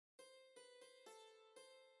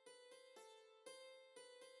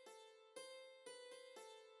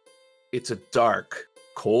It's a dark,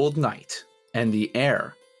 cold night, and the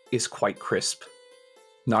air is quite crisp.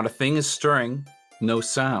 Not a thing is stirring, no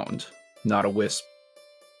sound, not a wisp.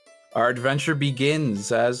 Our adventure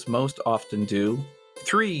begins, as most often do.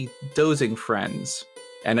 3 dozing friends,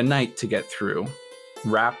 and a night to get through.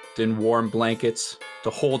 Wrapped in warm blankets to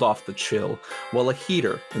hold off the chill, while a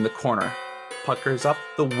heater in the corner puckers up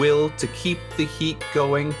the will to keep the heat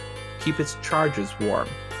going, keep its charges warm.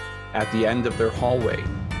 At the end of their hallway,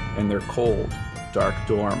 in their cold, dark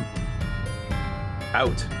dorm.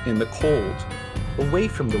 Out in the cold, away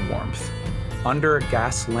from the warmth, under a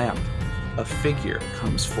gas lamp, a figure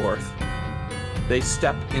comes forth. They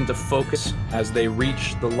step into focus as they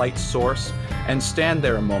reach the light source and stand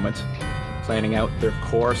there a moment, planning out their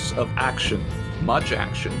course of action. Much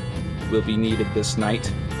action will be needed this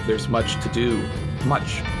night. There's much to do,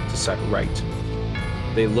 much to set right.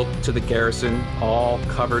 They looked to the garrison, all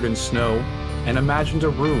covered in snow, and imagined a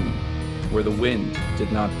room where the wind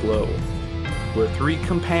did not blow, where 3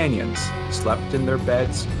 companions slept in their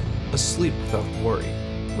beds, asleep without worry,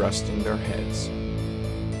 resting their heads.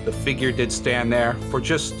 The figure did stand there for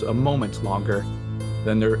just a moment longer,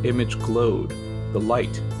 then their image glowed, the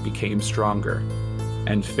light became stronger,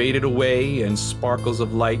 and faded away in sparkles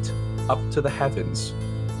of light up to the heavens,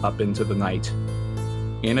 up into the night.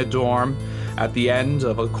 In a dorm, at the end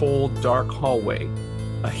of a cold, dark hallway,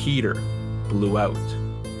 a heater blew out.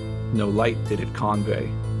 No light did it convey.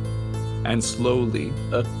 And slowly,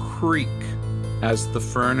 a creak as the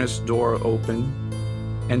furnace door opened,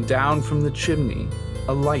 and down from the chimney,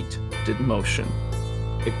 a light did motion.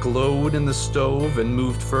 It glowed in the stove and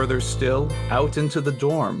moved further still, out into the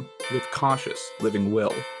dorm with cautious living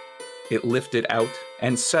will. It lifted out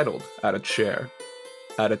and settled at a chair,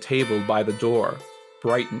 at a table by the door,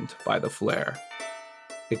 brightened by the flare.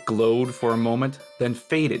 It glowed for a moment, then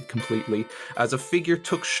faded completely, as a figure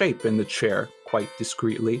took shape in the chair, quite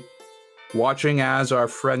discreetly, watching as our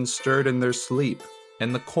friends stirred in their sleep,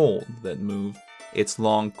 and the cold that moved its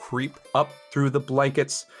long creep up through the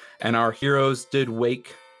blankets, and our heroes did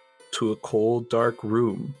wake to a cold, dark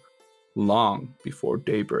room, long before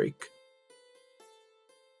daybreak.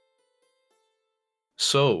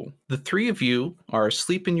 So, the 3 of you are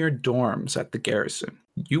asleep in your dorms at the garrison.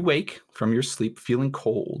 You wake from your sleep feeling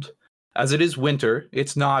cold. As it is winter,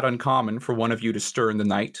 it's not uncommon for one of you to stir in the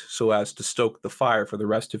night so as to stoke the fire for the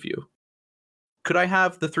rest of you. Could I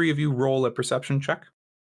have the 3 of you roll a perception check?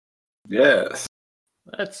 Yes.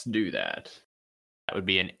 Let's do that. That would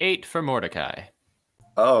be an 8 for Mordecai.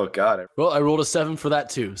 Oh, got it. Well, I rolled a 7 for that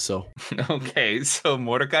too, so. Okay, so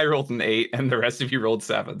Mordecai rolled an 8 and the rest of you rolled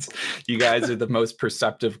 7s. You guys are the most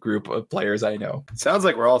perceptive group of players I know. Sounds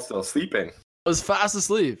like we're all still sleeping. I was fast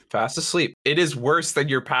asleep. Fast asleep. It is worse than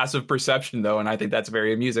your passive perception, though, and I think that's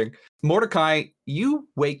very amusing. Mordecai, you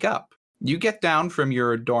wake up. You get down from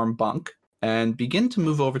your dorm bunk and begin to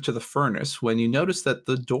move over to the furnace when you notice that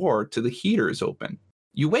the door to the heater is open.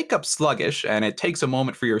 You wake up sluggish, and it takes a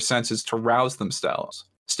moment for your senses to rouse themselves.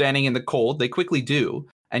 Standing in the cold, they quickly do,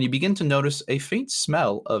 and you begin to notice a faint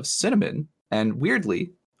smell of cinnamon and,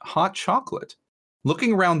 weirdly, hot chocolate.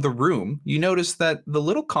 Looking around the room, you notice that the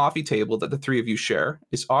little coffee table that the 3 of you share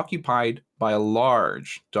is occupied by a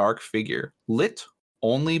large, dark figure, lit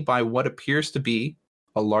only by what appears to be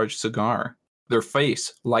a large cigar. Their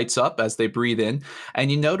face lights up as they breathe in,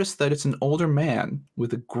 and you notice that it's an older man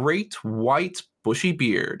with a great white bushy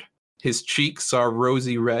beard. His cheeks are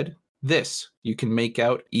rosy red. This you can make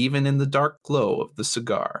out even in the dark glow of the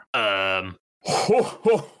cigar. Ho,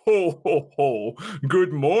 ho, ho, ho, ho.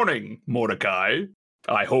 Good morning, Mordecai.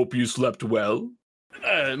 I hope you slept well.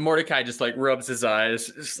 Mordecai just rubs his eyes.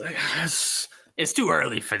 It's like, it's too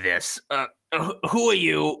early for this. Who are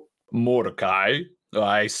you? Mordecai,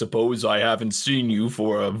 I suppose I haven't seen you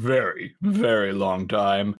for a very, very long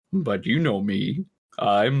time, but you know me.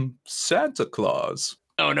 I'm Santa Claus.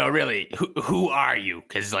 Oh, no, really? Who are you?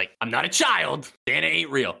 Because, I'm not a child. Santa ain't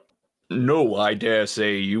real. No, I dare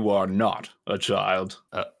say you are not a child.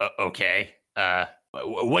 Okay.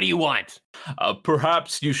 What do you want?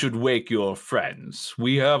 Perhaps you should wake your friends.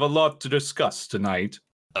 We have a lot to discuss tonight.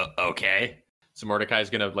 Okay. So Mordecai's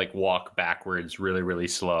gonna walk backwards really, really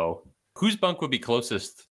slow. Whose bunk would be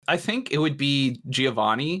closest? I think it would be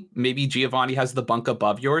Giovanni. Maybe Giovanni has the bunk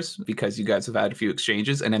above yours because you guys have had a few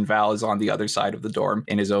exchanges, and then Val is on the other side of the dorm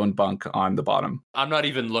in his own bunk on the bottom. I'm not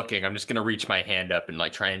even looking. I'm just going to reach my hand up and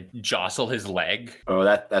try and jostle his leg. Oh,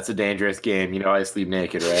 that's a dangerous game. You know I sleep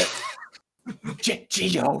naked, right?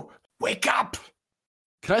 Gio, wake up!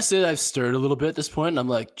 Can I say that I've stirred a little bit at this point? And I'm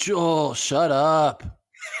like, Joel, shut up.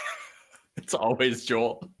 It's always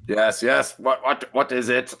Joel. Yes. What is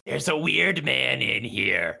it? There's a weird man in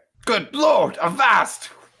here. Good Lord,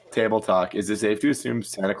 avast! Table talk. Is it safe to assume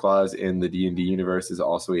Santa Claus in the D&D universe is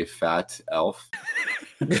also a fat elf?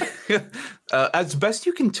 As best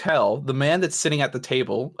you can tell, the man that's sitting at the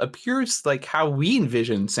table appears like how we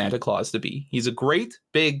envision Santa Claus to be. He's a great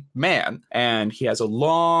big man, and he has a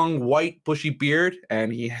long white bushy beard,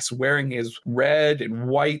 and he is wearing his red and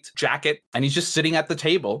white jacket, and he's just sitting at the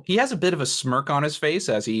table. He has a bit of a smirk on his face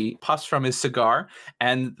as he puffs from his cigar,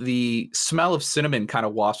 and the smell of cinnamon kind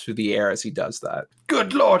of wafts through the air as he does that.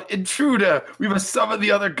 Good Lord, intruder! We must summon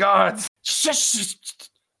the other gods! Shush.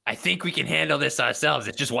 I think we can handle this ourselves.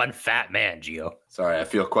 It's just one fat man, Gio. Sorry, I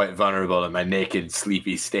feel quite vulnerable in my naked,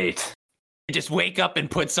 sleepy state. Just wake up and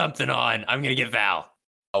put something on. I'm going to get Val.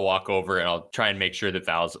 I'll walk over and I'll try and make sure that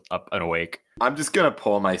Val's up and awake. I'm just gonna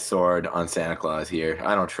pull my sword on Santa Claus here.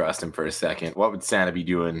 I don't trust him for a second. What would Santa be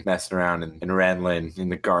doing messing around in Renlin in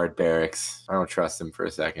the guard barracks? I don't trust him for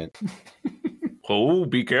a second. Oh,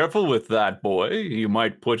 be careful with that, boy. You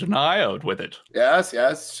might put an eye out with it. Yes,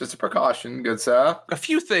 just a precaution, good sir. A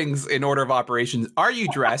few things in order of operations. Are you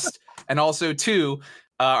dressed? And also, 2,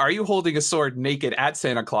 are you holding a sword naked at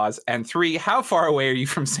Santa Claus? And 3, how far away are you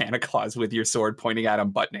from Santa Claus with your sword pointing at him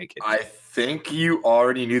butt naked? I think you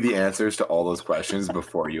already knew the answers to all those questions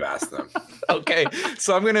before you asked them. Okay,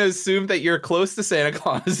 so I'm going to assume that you're close to Santa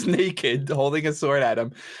Claus, naked, holding a sword at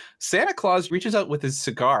him. Santa Claus reaches out with his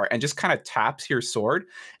cigar and just kind of taps your sword,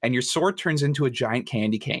 and your sword turns into a giant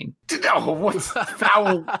candy cane. No, what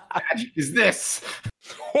foul magic is this?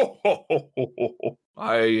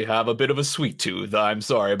 I have a bit of a sweet tooth. I'm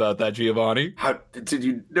sorry about that, Giovanni. How did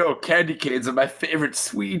you know candy canes are my favorite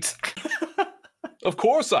sweet? Of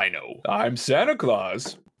course I know. I'm Santa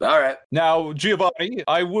Claus. All right. Now, Giovanni,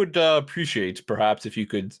 I would appreciate perhaps if you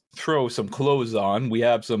could throw some clothes on. We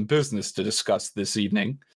have some business to discuss this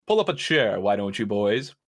evening. Pull up a chair, why don't you,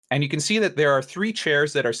 boys? And you can see that there are 3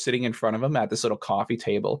 chairs that are sitting in front of him at this little coffee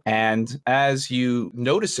table. And as you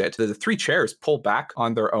notice it, the 3 chairs pull back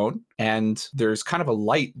on their own. And there's kind of a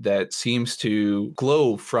light that seems to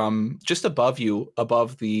glow from just above you,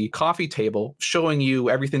 above the coffee table, showing you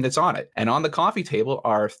everything that's on it. And on the coffee table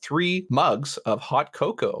are 3 mugs of hot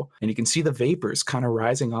cocoa. And you can see the vapors kind of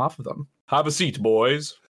rising off of them. Have a seat,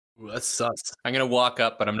 boys. Ooh, that sucks. I'm going to walk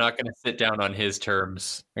up, but I'm not going to sit down on his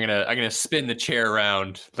terms. I'm going to spin the chair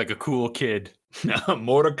around like a cool kid.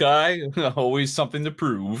 Mordecai, always something to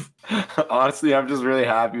prove. Honestly, I'm just really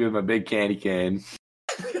happy with my big candy cane.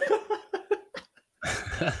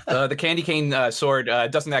 The candy cane sword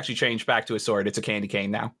doesn't actually change back to a sword. It's a candy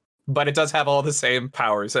cane now. But it does have all the same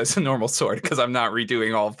powers as a normal sword because I'm not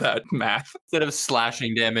redoing all of that math. Instead of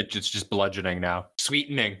slashing damage, it's just bludgeoning now.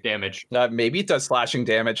 Sweetening damage. Maybe it does slashing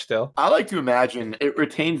damage still. I like to imagine it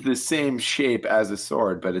retains the same shape as a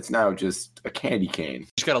sword, but it's now just a candy cane.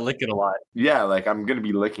 Just got to lick it a lot. Yeah, like I'm going to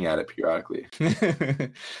be looking at it periodically.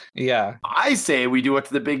 Yeah. I say we do what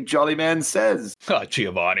the big jolly man says.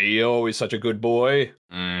 Giovanni, you're always such a good boy.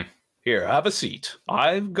 Here, have a seat.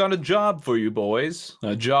 I've got a job for you, boys.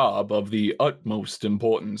 A job of the utmost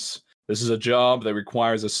importance. This is a job that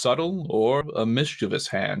requires a subtle or a mischievous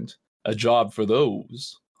hand. A job for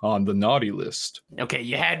those on the naughty list. Okay,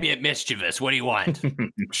 you had me at mischievous. What do you want?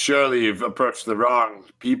 Surely you've approached the wrong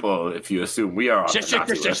people if you assume we are on the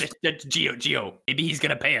naughty list. Gio. Maybe he's going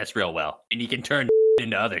to pay us real well, and he can turn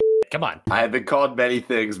into other Come on. I have been called many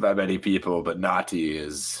things by many people, but naughty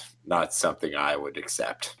is not something I would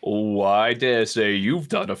accept. Oh, I dare say you've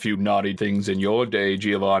done a few naughty things in your day,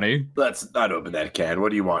 Giovanni. Let's not open that can.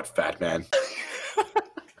 What do you want, fat man?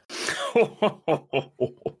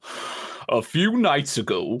 A few nights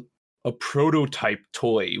ago, a prototype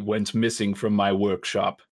toy went missing from my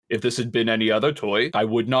workshop. If this had been any other toy, I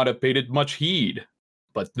would not have paid it much heed.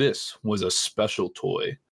 But this was a special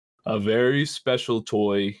toy. A very special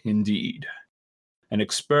toy indeed. An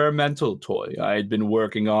experimental toy I had been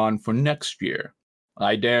working on for next year.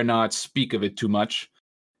 I dare not speak of it too much.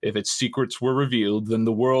 If its secrets were revealed, then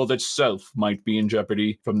the world itself might be in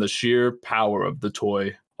jeopardy from the sheer power of the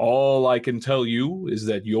toy. All I can tell you is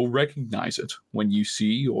that you'll recognize it when you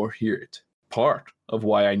see or hear it. Part of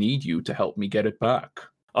why I need you to help me get it back.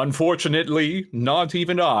 Unfortunately, not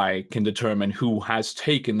even I can determine who has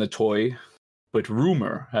taken the toy, but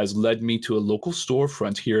rumor has led me to a local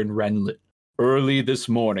storefront here in Renlin. Early this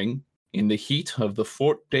morning, in the heat of the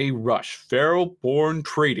Fort Day rush, Feral-born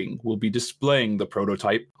Trading will be displaying the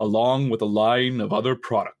prototype along with a line of other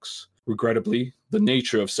products. Regrettably, the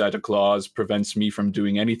nature of Santa Claus prevents me from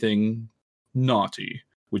doing anything naughty,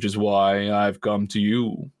 which is why I've come to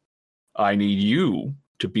you. I need you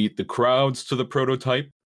to beat the crowds to the prototype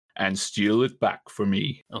and steal it back for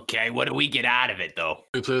me. Okay, what do we get out of it, though?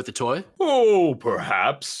 We play with the toy? Oh,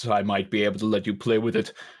 perhaps I might be able to let you play with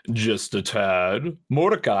it just a tad.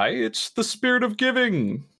 Mordecai, it's the spirit of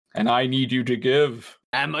giving, and I need you to give.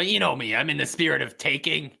 You know me, I'm in the spirit of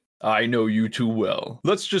taking. I know you too well.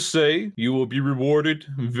 Let's just say you will be rewarded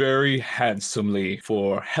very handsomely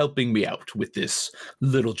for helping me out with this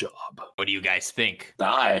little job. What do you guys think?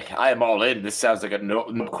 I am all in. This sounds like a no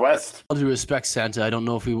quest. All due respect, Santa, I don't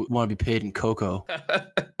know if we want to be paid in cocoa.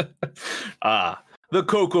 The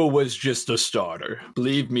cocoa was just a starter.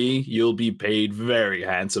 Believe me, you'll be paid very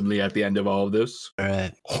handsomely at the end of all this. All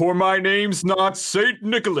right. Or my name's not Saint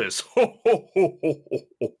Nicholas. Ho, ho, ho, ho,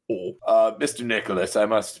 ho, ho. Mr. Nicholas, I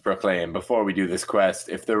must proclaim, before we do this quest,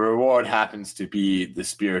 if the reward happens to be the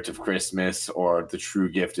spirit of Christmas, or the true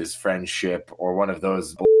gift is friendship, or one of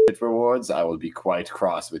those bullshit rewards, I will be quite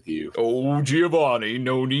cross with you. Oh, Giovanni,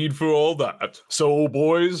 no need for all that. So,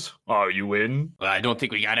 boys, are you in? Well, I don't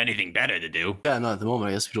think we got anything better to do. Yeah, not at the moment.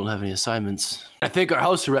 I guess we don't have any assignments. I think our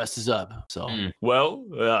house arrest is up, so. Well,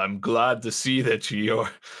 I'm glad to see that you're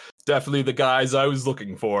definitely the guys I was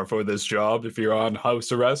looking for this job if you're on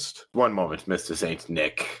house arrest. One moment, Mr. Saint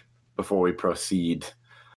Nick, before we proceed.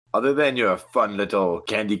 Other than your fun little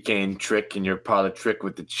candy cane trick and your parlor trick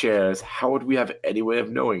with the chairs, how would we have any way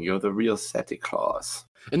of knowing you're the real Santa Claus?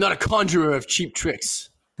 And not a conjurer of cheap tricks.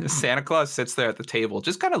 Santa Claus sits there at the table,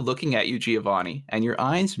 just kind of looking at you, Giovanni, and your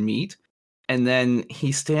eyes meet. And then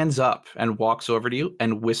he stands up and walks over to you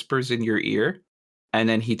and whispers in your ear. And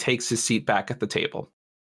then he takes his seat back at the table.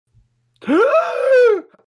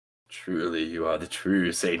 Truly, you are the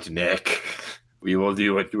true Saint Nick. We will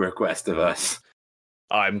do what you request of us.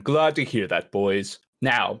 I'm glad to hear that, boys.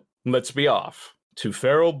 Now, let's be off to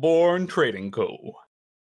Farrellborn Trading Co.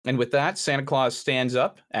 And with that, Santa Claus stands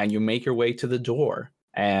up and you make your way to the door.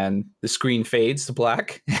 And the screen fades to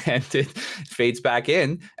black and it fades back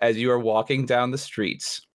in as you are walking down the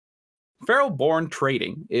streets. Farrellborn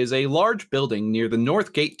Trading is a large building near the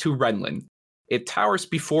north gate to Renlin. It towers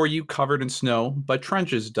before you covered in snow, but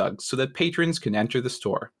trenches dug so that patrons can enter the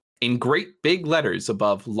store. In great big letters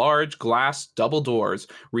above large glass double doors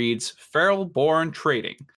reads Farrellborn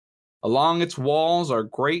Trading. Along its walls are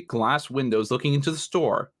great glass windows looking into the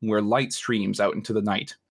store where light streams out into the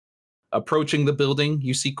night. Approaching the building,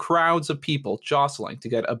 you see crowds of people jostling to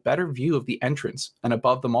get a better view of the entrance, and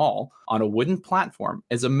above them all, on a wooden platform,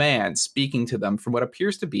 is a man speaking to them from what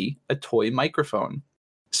appears to be a toy microphone.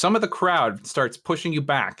 Some of the crowd starts pushing you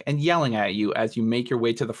back and yelling at you as you make your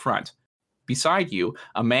way to the front. Beside you,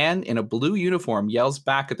 a man in a blue uniform yells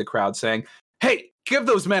back at the crowd saying, "Hey, give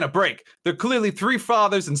those men a break. They're clearly three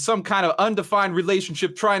fathers in some kind of undefined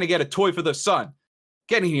relationship trying to get a toy for their son.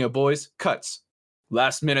 Get in here, boys. Cuts.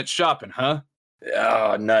 Last minute shopping, huh?"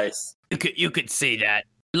 Oh, nice. You could say that.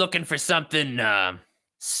 Looking for something,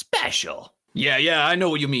 special. Yeah, I know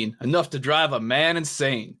what you mean. Enough to drive a man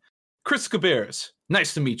insane. Chris Cabarrus,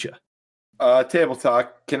 nice to meet you. Table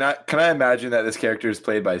talk. Can I imagine that this character is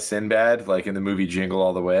played by Sinbad, like in the movie Jingle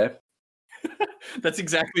All the Way? That's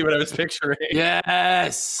exactly what I was picturing.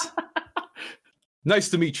 Yes. Nice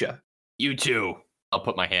to meet you. You too. I'll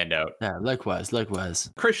put my hand out. Yeah, likewise.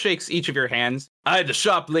 Chris shakes each of your hands. I had to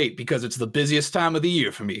shop late because it's the busiest time of the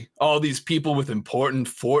year for me. All these people with important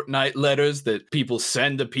fortnight letters that people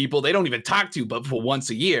send to people they don't even talk to but for once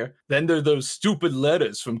a year. Then there are those stupid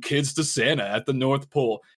letters from kids to Santa at the North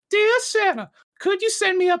Pole. Dear Santa, could you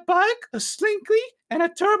send me a bike, a Slinky, and a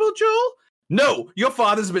Turbo Joel? No, your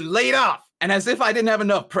father's been laid off. And as if I didn't have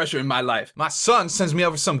enough pressure in my life, my son sends me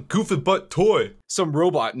over some goofy butt toy. Some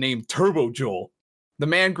robot named Turbo Joel. The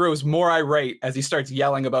man grows more irate as he starts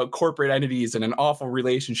yelling about corporate entities and an awful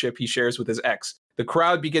relationship he shares with his ex. The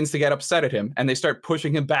crowd begins to get upset at him, and they start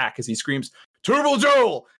pushing him back as he screams, "Turbo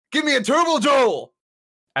Joel! Give me a Turbo Joel!"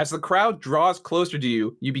 As the crowd draws closer to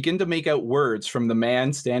you, you begin to make out words from the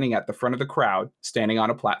man standing at the front of the crowd, standing on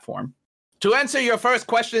a platform. To answer your first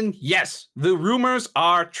question, yes, the rumors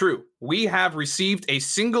are true. We have received a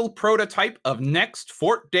single prototype of next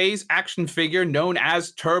Fort Days action figure known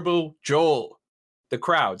as Turbo Joel. The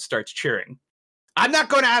crowd starts cheering. I'm not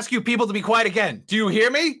going to ask you people to be quiet again. Do you hear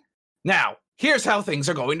me? Now, here's how things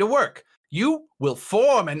are going to work. You will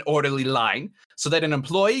form an orderly line so that an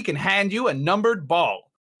employee can hand you a numbered ball.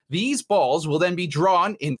 These balls will then be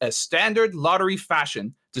drawn in a standard lottery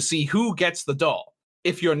fashion to see who gets the doll.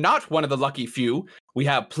 If you're not one of the lucky few, we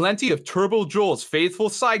have plenty of Turbo Joel's faithful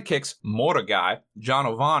sidekicks, Mordecai,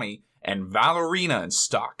 Giovanni, and Valerina in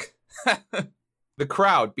stock. The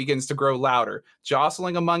crowd begins to grow louder,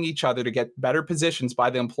 jostling among each other to get better positions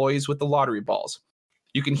by the employees with the lottery balls.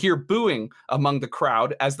 You can hear booing among the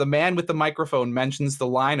crowd as the man with the microphone mentions the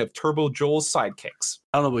line of Turbo Joel's sidekicks.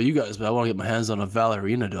 I don't know about you guys, but I want to get my hands on a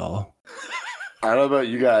Valerina doll. I don't know about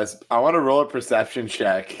you guys. I want to roll a perception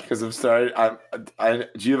check because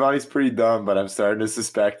Giovanni's pretty dumb, but I'm starting to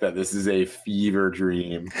suspect that this is a fever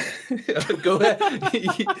dream. Go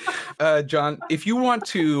ahead. John, if you want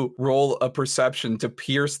to roll a perception to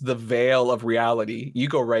pierce the veil of reality, you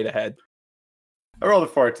go right ahead. I rolled a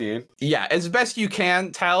 14. Yeah, as best you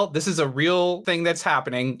can tell, this is a real thing that's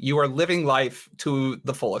happening. You are living life to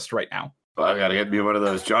the fullest right now. Well, I gotta get me one of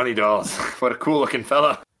those Johnny dolls. What a cool looking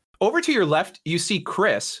fella. Over to your left, you see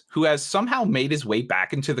Chris, who has somehow made his way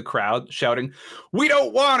back into the crowd, shouting, "We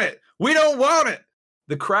don't want it! We don't want it!"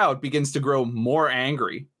 The crowd begins to grow more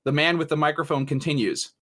angry. The man with the microphone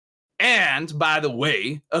continues. And, by the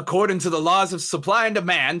way, according to the laws of supply and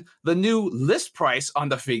demand, the new list price on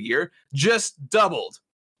the figure just doubled.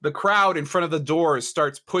 The crowd in front of the doors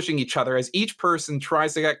starts pushing each other as each person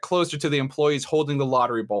tries to get closer to the employees holding the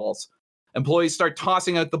lottery balls. Employees start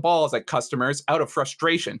tossing out the balls at customers out of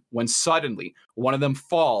frustration when suddenly one of them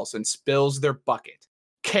falls and spills their bucket.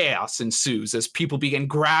 Chaos ensues as people begin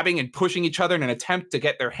grabbing and pushing each other in an attempt to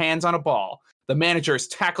get their hands on a ball. The manager is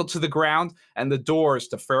tackled to the ground, and the doors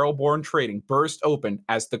to Feralborn Trading burst open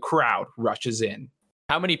as the crowd rushes in.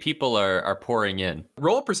 How many people are pouring in?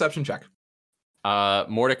 Roll a perception check.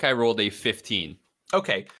 Mordecai rolled a 15.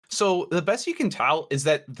 Okay, so the best you can tell is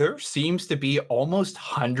that there seems to be almost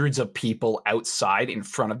hundreds of people outside in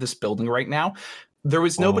front of this building right now. There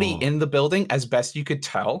was nobody in the building, as best you could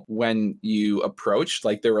tell when you approached.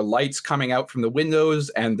 Like, there were lights coming out from the windows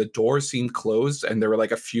and the doors seemed closed and there were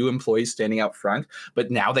like a few employees standing out front.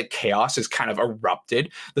 But now that chaos has kind of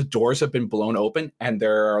erupted, the doors have been blown open and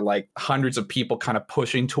there are like hundreds of people kind of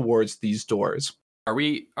pushing towards these doors. Are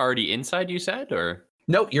we already inside, you said, or?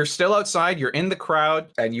 No, you're still outside. You're in the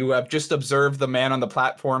crowd and you have just observed the man on the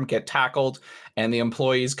platform get tackled and the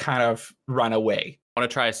employees kind of run away. I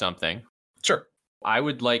want to try something. Sure. I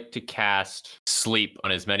would like to cast sleep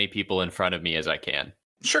on as many people in front of me as I can.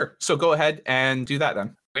 Sure. So go ahead and do that then.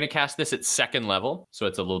 I'm going to cast this at 2nd level, so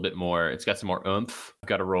it's a little bit more, it's got some more oomph. I've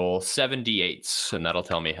got to roll 7 d8s, and that'll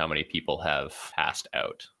tell me how many people have passed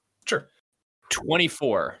out. Sure.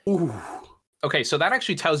 24. Ooh. Okay, so that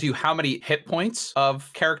actually tells you how many hit points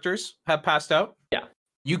of characters have passed out. Yeah.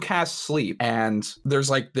 You cast sleep, and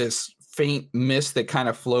there's like this faint mist that kind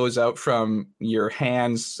of flows out from your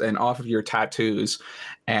hands and off of your tattoos,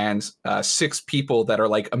 and 6 people that are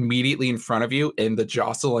like immediately in front of you in the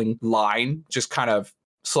jostling line just kind of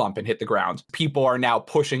slump and hit the ground. People are now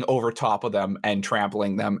pushing over top of them and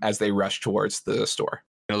trampling them as they rush towards the store.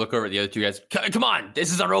 I'm going to look over at the other 2 guys. Come on,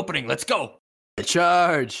 this is our opening. Let's go.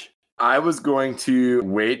 Charge. I was going to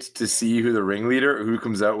wait to see who the ringleader, who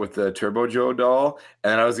comes out with the Turbo Joe doll,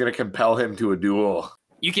 and then I was going to compel him to a duel.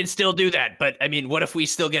 You can still do that, but I mean, what if we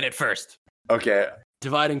still get it first? Okay.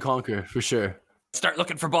 Divide and conquer, for sure. Start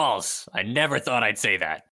looking for balls. I never thought I'd say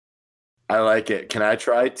that. I like it. Can I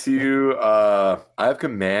try to I have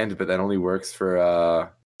command, but that only works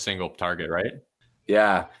for Single target, right?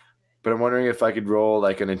 yeah. But I'm wondering if I could roll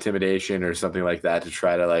like an intimidation or something like that to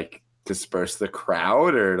try to like disperse the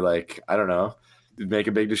crowd, or like, I don't know, make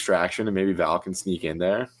a big distraction and maybe Val can sneak in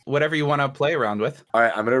there. Whatever you want to play around with. All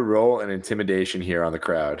right, I'm going to roll an intimidation here on the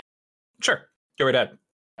crowd. Sure. Go right ahead.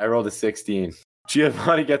 I rolled a 16.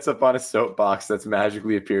 Giovanni gets up on a soapbox that's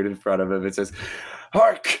magically appeared in front of him. It says,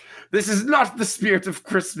 "Hark! This is not the spirit of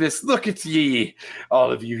Christmas. Look at ye, all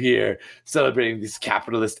of you here, celebrating this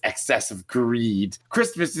capitalist excess of greed.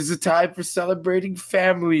 Christmas is a time for celebrating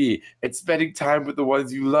family and spending time with the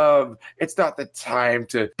ones you love. It's not the time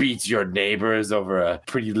to beat your neighbors over a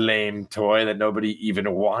pretty lame toy that nobody even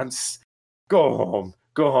wants. Go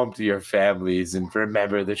home to your families and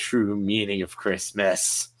remember the true meaning of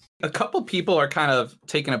Christmas." A couple people are kind of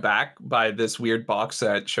taken aback by this weird box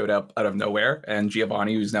that showed up out of nowhere, and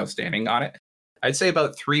Giovanni, who's now standing on it. I'd say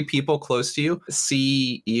about 3 people close to you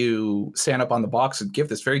see you stand up on the box and give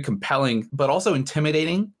this very compelling, but also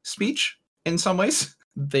intimidating speech in some ways.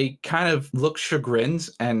 They kind of look chagrined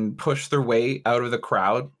and push their way out of the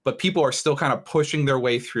crowd, but people are still kind of pushing their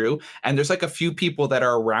way through. And there's like a few people that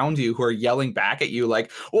are around you who are yelling back at you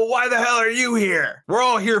like, "Well, why the hell are you here? We're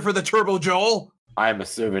all here for the Turbo Joel." I'm a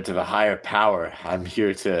servant of a higher power. I'm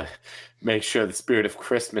here to make sure the spirit of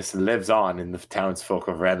Christmas lives on in the townsfolk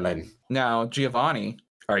of Redland. Now, Giovanni,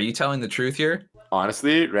 are you telling the truth here?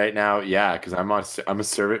 Honestly, right now, yeah, because I'm a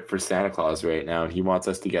servant for Santa Claus right now, and he wants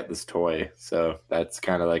us to get this toy. So that's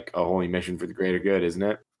kind of like a holy mission for the greater good, isn't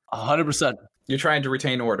it? 100%. You're trying to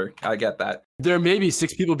retain order. I get that. There may be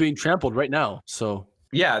 6 people being trampled right now, so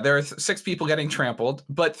Yeah, there are 6 people getting trampled,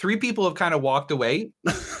 but 3 people have kind of walked away.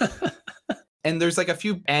 And there's like a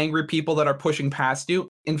few angry people that are pushing past you.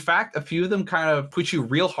 In fact, a few of them kind of push you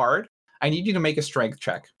real hard. I need you to make a strength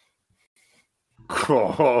check.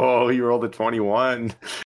 Oh, you rolled a 21.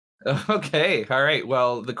 Okay, all right.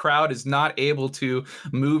 Well, the crowd is not able to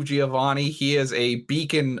move Giovanni. He is a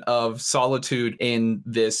beacon of solitude in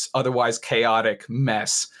this otherwise chaotic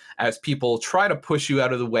mess as people try to push you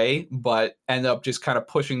out of the way, but end up just kind of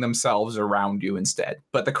pushing themselves around you instead.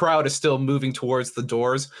 But the crowd is still moving towards the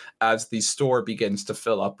doors as the store begins to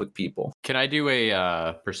fill up with people. Can I do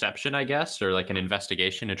a perception, I guess, or like an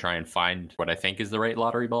investigation to try and find what I think is the right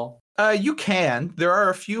lottery ball? You can. There are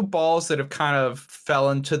a few balls that have kind of fell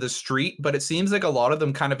into the street, but it seems like a lot of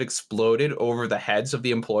them kind of exploded over the heads of the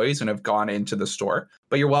employees and have gone into the store.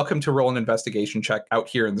 But you're welcome to roll an investigation check out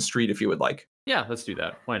here in the street if you would like. Yeah, let's do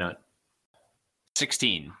that. Why not?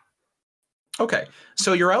 16. Okay,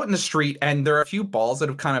 so you're out in the street and there are a few balls that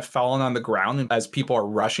have kind of fallen on the ground as people are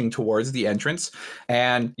rushing towards the entrance.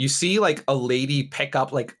 And you see like a lady pick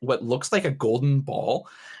up like what looks like a golden ball,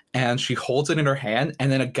 and she holds it in her hand,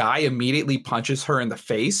 and then a guy immediately punches her in the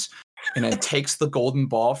face and then takes the golden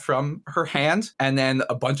ball from her hand, and then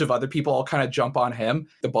a bunch of other people all kind of jump on him.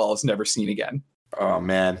 The ball is never seen again. Oh,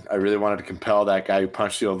 man. I really wanted to compel that guy who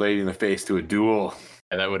punched the old lady in the face to a duel.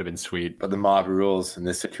 Yeah, that would have been sweet. But the mob rules in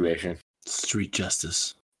this situation. Street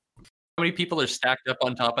justice. How many people are stacked up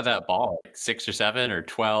on top of that ball? Like 6 or 7 or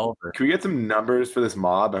 12? Or... Can we get some numbers for this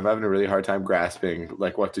mob? I'm having a really hard time grasping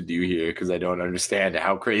like what to do here because I don't understand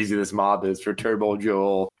how crazy this mob is for Turbo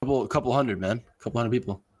Joel. A couple hundred, man. A couple hundred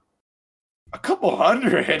people. A couple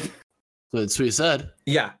hundred? That's what you said.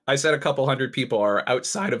 Yeah, I said a couple hundred people are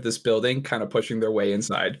outside of this building, kind of pushing their way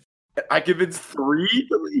inside. I convinced 3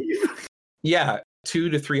 to leave? Yeah,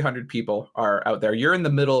 200 to 300 people are out there. You're in the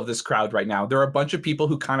middle of this crowd right now. There are a bunch of people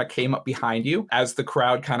who kind of came up behind you as the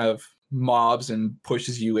crowd kind of mobs and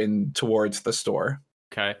pushes you in towards the store.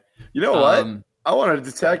 Okay. You know what? I want to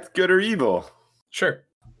detect good or evil. Sure.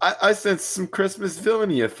 I sense some Christmas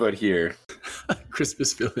villainy afoot here.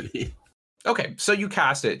 Christmas villainy. Okay, so you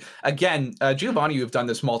cast it. Again, Giovanni, you've done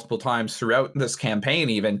this multiple times throughout this campaign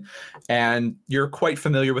even, and you're quite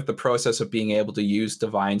familiar with the process of being able to use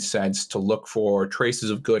Divine Sense to look for traces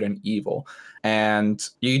of good and evil. And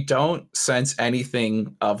you don't sense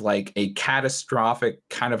anything of like a catastrophic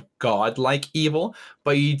kind of godlike evil,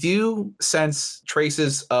 but you do sense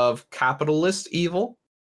traces of capitalist evil.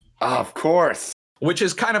 Of course. Which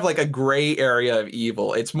is kind of like a gray area of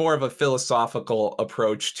evil. It's more of a philosophical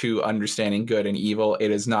approach to understanding good and evil.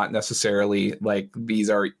 It is not necessarily like these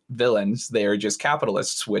are villains. They are just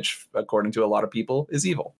capitalists, which, according to a lot of people, is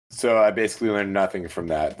evil. So I basically learned nothing from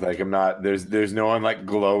that. Like I'm not, there's no one like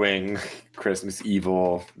glowing Christmas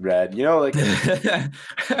evil red. You know, like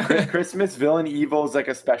Christmas villain evil is like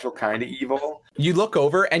a special kind of evil. You look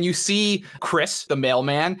over and you see Chris, the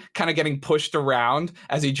mailman, kind of getting pushed around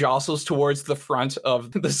as he jostles towards the front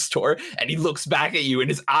of the store, and he looks back at you and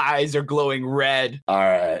his eyes are glowing red. All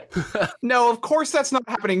right. No, of course that's not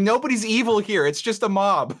happening. Nobody's evil here. It's just a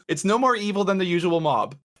mob. It's no more evil than the usual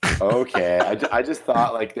mob. Okay. I just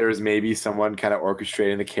thought like there was maybe someone kind of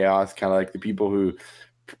orchestrating the chaos, kind of like the people who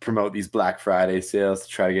promote these Black Friday sales to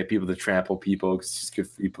try to get people to trample people because it's just good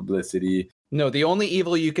free publicity. No, the only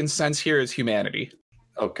evil you can sense here is humanity.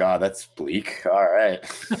 Oh, God, that's bleak. All right.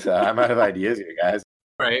 So I'm out of ideas here, guys.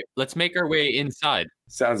 All right, let's make our way inside.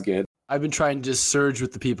 Sounds good. I've been trying to just surge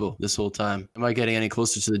with the people this whole time. Am I getting any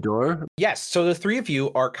closer to the door? Yes, so the 3 of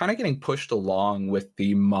you are kind of getting pushed along with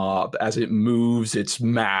the mob as it moves its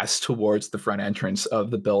mass towards the front entrance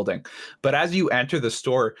of the building. But as you enter the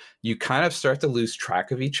store, you kind of start to lose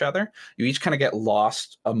track of each other. You each kind of get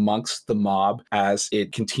lost amongst the mob as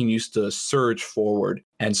it continues to surge forward.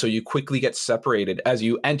 And so you quickly get separated as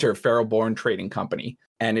you enter Ferroborn Trading Company.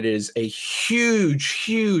 And it is a huge,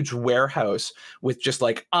 huge warehouse with just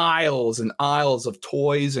like aisles and aisles of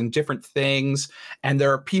toys and different things. And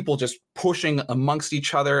there are people just pushing amongst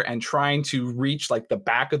each other and trying to reach like the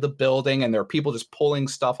back of the building. And there are people just pulling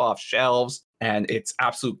stuff off shelves. And it's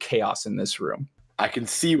absolute chaos in this room. I can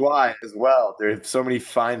see why as well. There's so many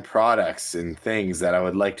fine products and things that I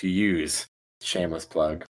would like to use. Shameless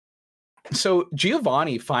plug. So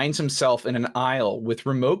Giovanni finds himself in an aisle with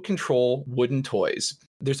remote control wooden toys.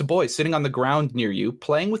 There's a boy sitting on the ground near you,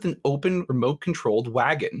 playing with an open remote controlled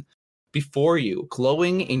wagon. Before you,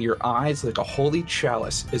 glowing in your eyes like a holy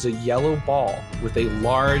chalice, is a yellow ball with a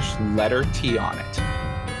large letter T on it.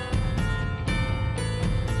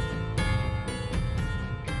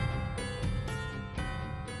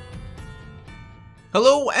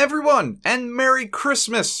 Hello, everyone, and Merry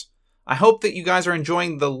Christmas! I hope that you guys are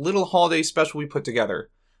enjoying the little holiday special we put together.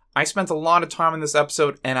 I spent a lot of time in this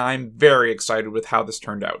episode, and I'm very excited with how this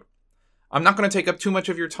turned out. I'm not going to take up too much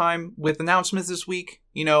of your time with announcements this week,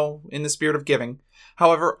 in the spirit of giving.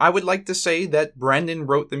 However, I would like to say that Brendan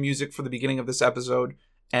wrote the music for the beginning of this episode,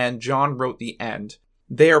 and John wrote the end.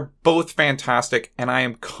 They are both fantastic, and I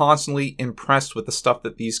am constantly impressed with the stuff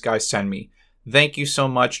that these guys send me. Thank you so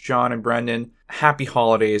much, John and Brendan. Happy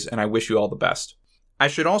holidays, and I wish you all the best. I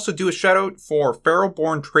should also do a shout out for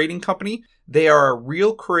Pharaohborn Trading Company. They are a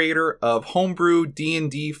real creator of homebrew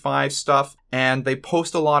D&D 5 stuff, and they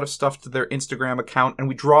post a lot of stuff to their Instagram account, and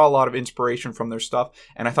we draw a lot of inspiration from their stuff,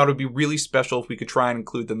 and I thought it would be really special if we could try and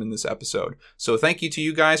include them in this episode. So thank you to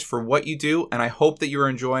you guys for what you do, and I hope that you're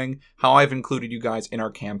enjoying how I've included you guys in our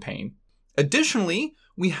campaign. Additionally,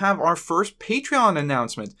 we have our first Patreon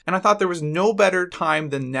announcement, and I thought there was no better time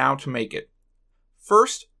than now to make it.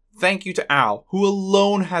 First, thank you to Al, who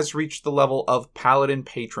alone has reached the level of Paladin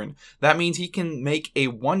Patron. That means he can make a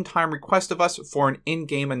one-time request of us for an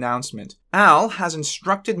in-game announcement. Al has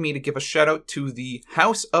instructed me to give a shout-out to the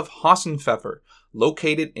House of Hassenpfeffer,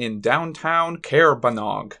 located in downtown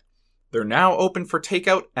Caerbannog. They're now open for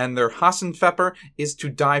takeout, and their Hassenpfeffer is to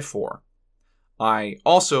die for. I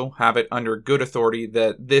also have it under good authority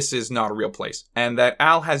that this is not a real place, and that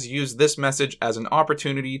Al has used this message as an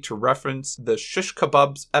opportunity to reference the Shish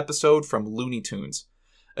Kebabs episode from Looney Tunes.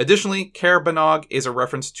 Additionally, Caerbannog is a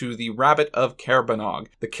reference to the Rabbit of Caerbannog,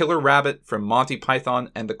 the killer rabbit from Monty Python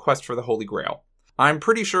and the Quest for the Holy Grail. I'm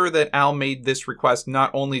pretty sure that Al made this request not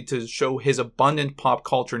only to show his abundant pop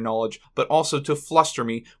culture knowledge, but also to fluster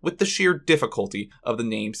me with the sheer difficulty of the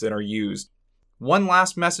names that are used. One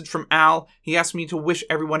last message from Al. He asked me to wish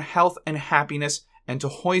everyone health and happiness and to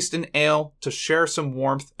hoist an ale to share some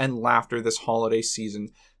warmth and laughter this holiday season.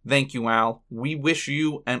 Thank you, Al. We wish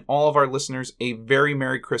you and all of our listeners a very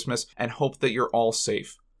Merry Christmas and hope that you're all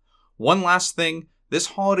safe. One last thing, this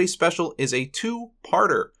holiday special is a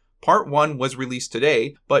two-parter. Part 1 was released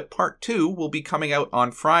today, but Part 2 will be coming out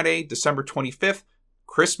on Friday, December 25th,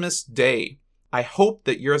 Christmas Day. I hope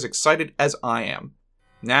that you're as excited as I am.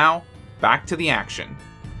 Now, back to the action.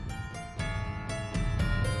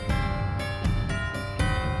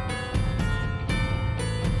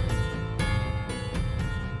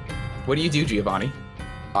 What do you do, Giovanni?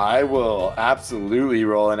 I will absolutely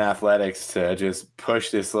roll in athletics to just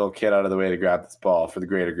push this little kid out of the way to grab this ball for the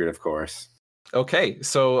greater good, of course. Okay,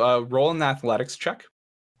 so roll an athletics check.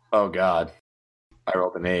 Oh, God. I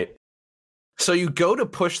rolled an 8. So you go to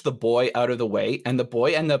push the boy out of the way, and the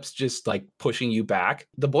boy ends up just like pushing you back.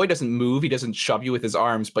 The boy doesn't move. He doesn't shove you with his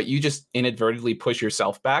arms, but you just inadvertently push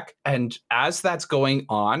yourself back. And as that's going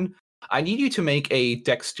on, I need you to make a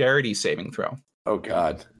dexterity saving throw. Oh,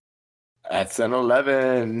 God. That's an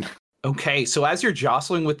 11. Okay, so as you're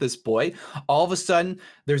jostling with this boy, all of a sudden,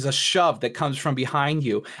 there's a shove that comes from behind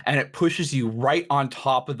you, and it pushes you right on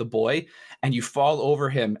top of the boy, and you fall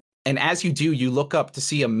over him. And as you do, you look up to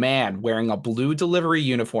see a man wearing a blue delivery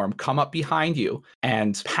uniform come up behind you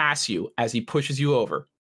and pass you as he pushes you over.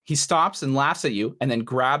 He stops and laughs at you and then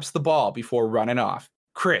grabs the ball before running off.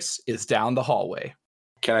 Chris is down the hallway.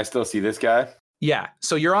 Can I still see this guy? Yeah,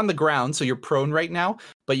 so you're on the ground, so you're prone right now,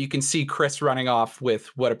 but you can see Chris running off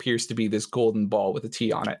with what appears to be this golden ball with a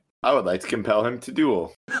T on it. I would like to compel him to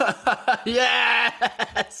duel.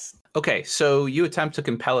 Yes! Okay, so you attempt to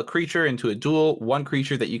compel a creature into a duel. One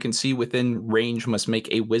creature that you can see within range must make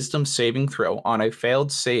a wisdom saving throw. On a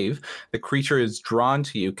failed save, the creature is drawn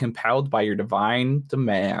to you, compelled by your divine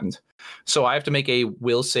demand. So I have to make a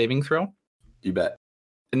will saving throw. You bet.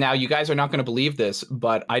 Now, you guys are not going to believe this,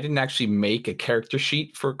 but I didn't actually make a character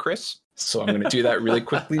sheet for Chris. So I'm going to do that really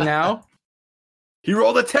quickly now. He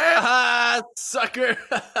rolled a 10! Ah, sucker!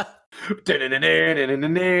 For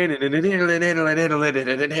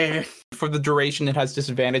the duration, it has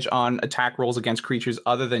disadvantage on attack rolls against creatures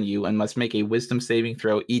other than you and must make a wisdom saving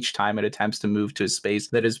throw each time it attempts to move to a space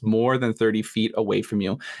that is more than 30 feet away from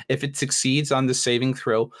you. If it succeeds on the saving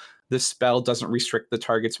throw, the spell doesn't restrict the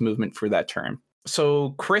target's movement for that turn.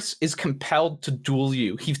 So Chris is compelled to duel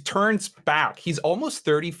you. He turns back. He's almost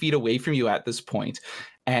 30 feet away from you at this point.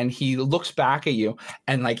 And he looks back at you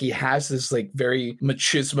and like he has this like very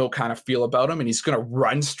machismo kind of feel about him. And he's going to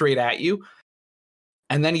run straight at you.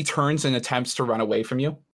 And then he turns and attempts to run away from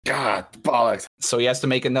you. God, bollocks. So he has to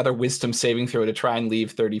make another wisdom saving throw to try and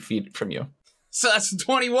leave 30 feet from you. So that's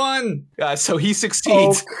 21. So he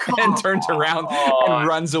succeeds and turns around and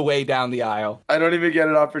runs away down the aisle. I don't even get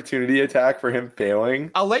an opportunity attack for him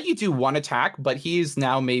failing. I'll let you do one attack, but he's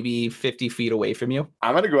now maybe 50 feet away from you.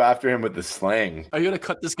 I'm going to go after him with the sling. Are you gonna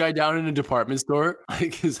cut this guy down in a department store?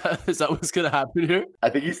 Like, is that what's gonna happen here? I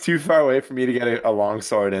think he's too far away for me to get a long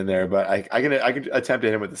sword in there, but I can attempt to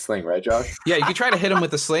hit him with the sling, right, Josh? Yeah, you could try to hit him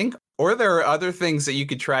with a sling, or there are other things that you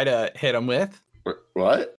could try to hit him with.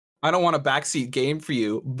 What? I don't want a backseat game for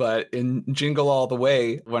you, but in Jingle All the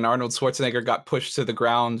Way, when Arnold Schwarzenegger got pushed to the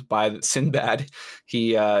ground by Sinbad,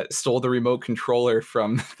 he stole the remote controller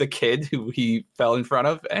from the kid who he fell in front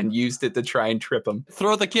of and used it to try and trip him.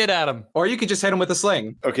 Throw the kid at him. Or you could just hit him with a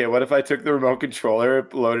sling. Okay, what if I took the remote controller,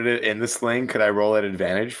 loaded it in the sling? Could I roll an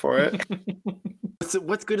advantage for it?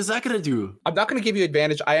 What good is that gonna do? I'm not going to give you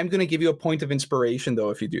advantage. I am going to give you a point of inspiration,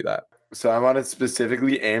 though, if you do that. So I want to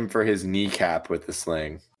specifically aim for his kneecap with the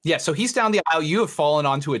sling. Yeah, so he's down the aisle. You have fallen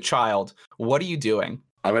onto a child. What are you doing?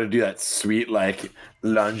 I'm going to do that sweet, like,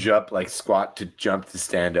 lunge up, like, squat to jump to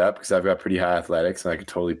stand up because I've got pretty high athletics and I could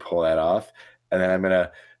totally pull that off. And then I'm going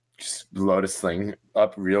to just load a sling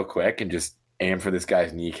up real quick and just aim for this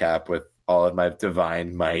guy's kneecap with all of my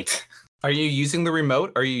divine might. Are you using the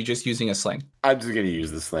remote, or are you just using a sling? I'm just going to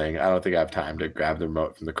use the sling. I don't think I have time to grab the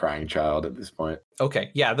remote from the crying child at this point.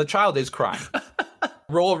 Okay, yeah, the child is crying.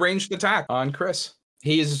 Roll a ranged attack on Chris.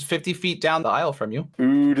 He is 50 feet down the aisle from you.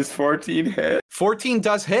 Ooh, does 14 hit? 14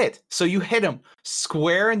 does hit. So you hit him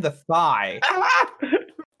square in the thigh.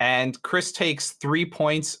 And Chris takes 3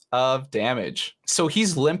 points of damage. So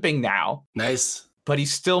he's limping now, Nice. but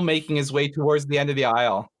he's still making his way towards the end of the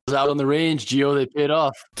aisle. Out on the range, Gio, they paid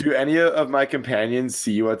off. Do any of my companions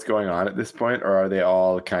see what's going on at this point, or are they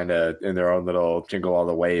all kind of in their own little Jingle All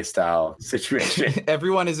the Way style situation?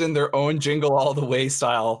 Everyone is in their own Jingle All the Way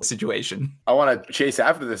style situation. I want to chase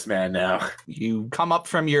after this man now. You come up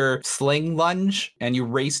from your sling lunge and you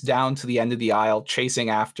race down to the end of the aisle, chasing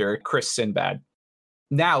after Chris Sinbad.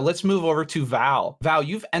 Now, let's move over to Val. Val,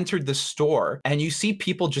 you've entered the store and you see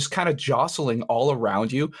people just kind of jostling all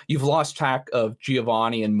around you. You've lost track of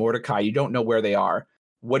Giovanni and Mordecai. You don't know where they are.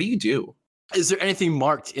 What do you do? Is there anything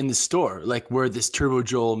marked in the store, like where this Turbo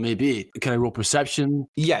Joel may be? Can I roll perception?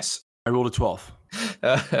 Yes. I rolled a 12.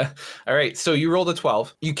 All right, so you rolled a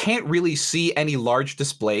 12. You can't really see any large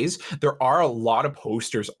displays. There are a lot of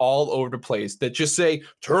posters all over the place that just say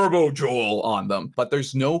Turbo Joel on them, but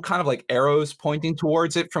there's no kind of like arrows pointing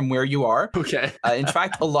towards it from where you are. Okay. In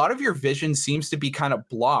fact, a lot of your vision seems to be kind of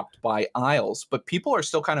blocked by aisles, but people are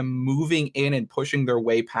still kind of moving in and pushing their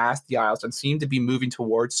way past the aisles and seem to be moving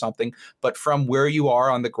towards something, but from where you are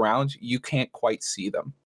on the ground, you can't quite see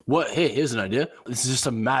them. What? Hey, here's an idea. This is just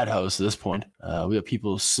a madhouse at this point. We have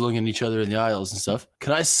people slinging each other in the aisles and stuff.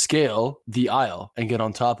 Can I scale the aisle and get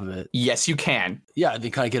on top of it? Yes, you can. Yeah, they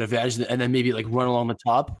kind of get advantage, and then maybe like run along the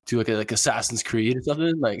top to like Assassin's Creed or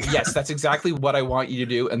something. Like, Yes, that's exactly what I want you to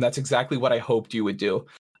do, and that's exactly what I hoped you would do.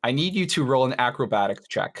 I need you to roll an acrobatics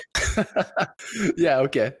check. yeah,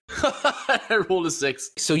 okay. I rolled a 6.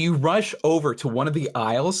 So you rush over to one of the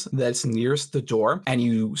aisles that's nearest the door and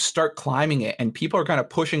you start climbing it, and people are kind of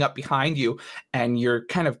pushing up behind you, and you're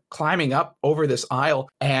kind of climbing up over this aisle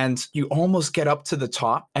and you almost get up to the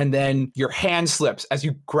top, and then your hand slips as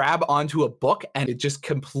you grab onto a book and it just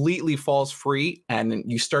completely falls free and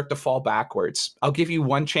you start to fall backwards. I'll give you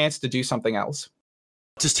one chance to do something else.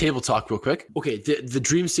 Just table talk real quick. Okay, the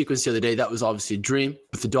dream sequence the other day, that was obviously a dream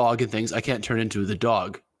with the dog and things. I can't turn into the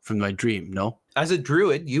dog from my dream, no? As a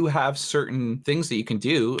druid, you have certain things that you can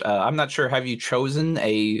do. I'm not sure, have you chosen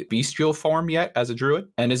a bestial form yet as a druid?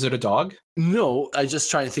 And is it a dog? No, I just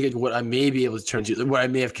trying to think of what I may be able to turn to, what I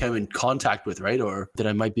may have come in contact with, right? Or that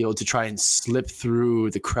I might be able to try and slip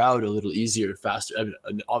through the crowd a little easier, faster. I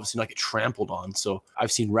mean, obviously not get trampled on. So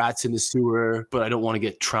I've seen rats in the sewer, but I don't want to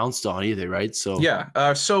get trounced on either, right? So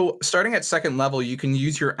yeah. So starting at second level, you can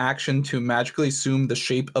use your action to magically assume the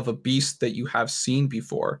shape of a beast that you have seen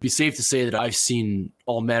before. it'd be safe to say that I've seen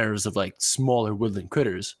all manners of like smaller woodland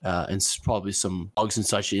critters, and probably some dogs and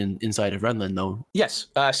such inside of Renland, though. Yes.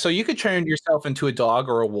 So you could turn yourself into a dog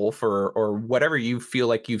or a wolf or whatever you feel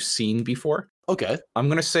like you've seen before. Okay. I'm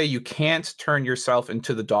going to say you can't turn yourself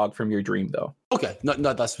into the dog from your dream, though. Okay. Not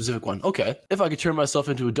that specific one. Okay. If I could turn myself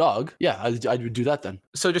into a dog, yeah, I would do that then.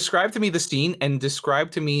 So describe to me the scene and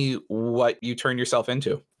describe to me what you turn yourself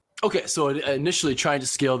into. Okay, so initially trying to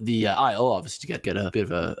scale the aisle, obviously to get a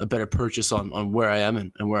bit of a better purchase on where I am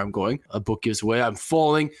and where I'm going. A book gives away. I'm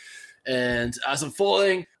falling, and as I'm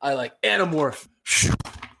falling, I like anamorph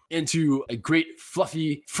into a great,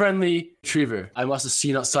 fluffy, friendly Retriever. I must have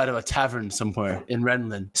seen outside of a tavern somewhere in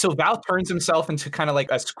Renlin. So Val turns himself into kind of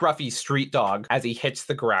like a scruffy street dog as he hits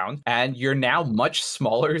the ground, and you're now much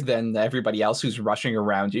smaller than everybody else who's rushing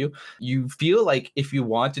around you. You feel like if you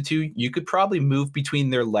wanted to, you could probably move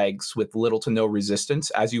between their legs with little to no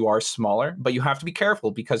resistance as you are smaller, but you have to be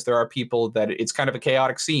careful because there are people that it's kind of a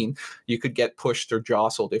chaotic scene. You could get pushed or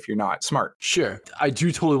jostled if you're not smart. Sure. I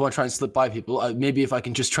do totally want to try and slip by people. Maybe if I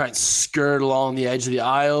can just try and skirt along the edge of the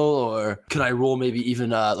aisle, or can I roll maybe even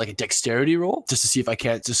like a dexterity roll just to see if I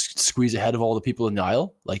can't just squeeze ahead of all the people in the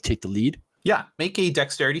aisle, like take the lead? Yeah, make a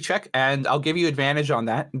dexterity check, and I'll give you advantage on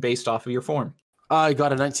that based off of your form. I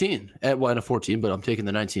got a 19. Well, and a 14, but I'm taking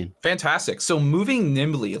the 19. Fantastic. So moving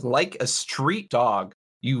nimbly like a street dog,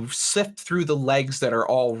 you sift through the legs that are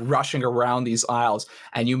all rushing around these aisles,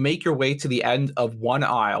 and you make your way to the end of one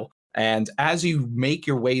aisle. And as you make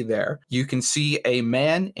your way there, you can see a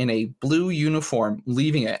man in a blue uniform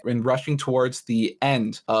leaving it and rushing towards the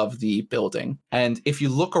end of the building. And if you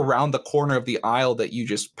look around the corner of the aisle that you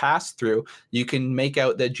just passed through, you can make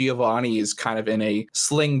out that Giovanni is kind of in a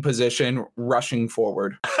sling position, rushing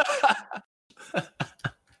forward.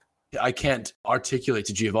 I can't articulate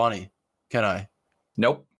to Giovanni, can I?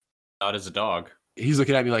 Nope. Not as a dog. He's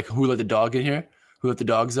looking at me like, who let the dog in here? Who let the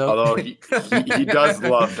dogs out? Although he does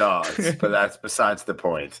love dogs, but that's besides the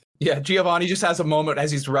point. Yeah, Giovanni just has a moment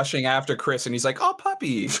as he's rushing after Chris, and he's like, oh,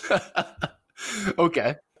 puppy.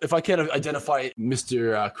 Okay. If I can't identify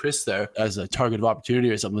Mr. Chris there as a target of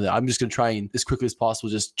opportunity or something like that, I'm just going to try and, as quickly as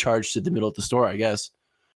possible, just charge to the middle of the store, I guess.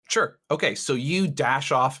 Sure. Okay, so you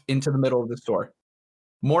dash off into the middle of the store.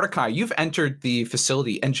 Mordecai, you've entered the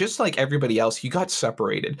facility, and just like everybody else, you got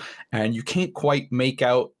separated, and you can't quite make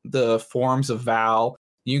out the forms of Val.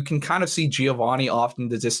 You can kind of see Giovanni off in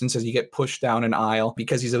the distance as you get pushed down an aisle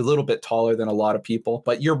because he's a little bit taller than a lot of people,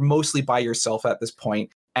 but you're mostly by yourself at this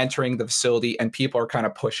point, entering the facility, and people are kind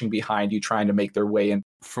of pushing behind you, trying to make their way in.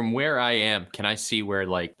 From where I am, can I see where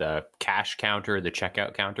like the cash counter, the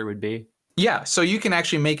checkout counter would be? Yeah, so you can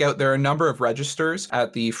actually make out there are a number of registers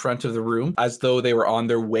at the front of the room as though they were on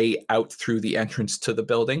their way out through the entrance to the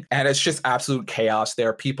building. And it's just absolute chaos. There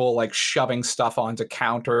are people like shoving stuff onto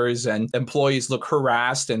counters, and employees look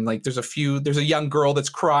harassed. And like there's a young girl that's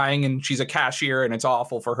crying, and she's a cashier, and it's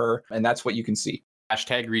awful for her. And that's what you can see.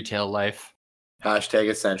 Hashtag retail life. Hashtag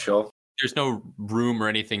essential. There's no room or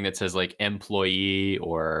anything that says like employee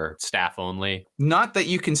or staff only. Not that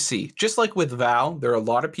you can see. Just like with Val, there are a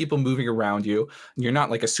lot of people moving around you. You're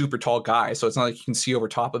not like a super tall guy, so it's not like you can see over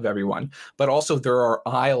top of everyone. But also there are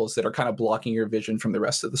aisles that are kind of blocking your vision from the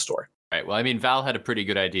rest of the store. Right. Well, I mean, Val had a pretty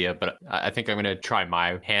good idea, but I think I'm going to try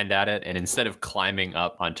my hand at it. And instead of climbing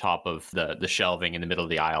up on top of the shelving in the middle of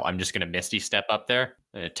the aisle, I'm just going to Misty step up there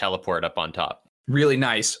and teleport up on top. Really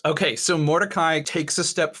nice. Okay, so Mordecai takes a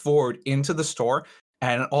step forward into the store,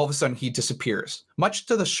 and all of a sudden he disappears, much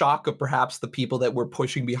to the shock of perhaps the people that were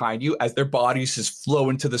pushing behind you as their bodies just flow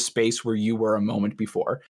into the space where you were a moment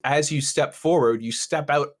before. As you step forward, you step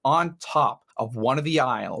out on top of one of the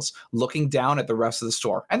aisles, looking down at the rest of the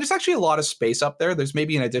store. And there's actually a lot of space up there. There's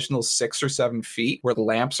maybe an additional 6 or 7 feet where the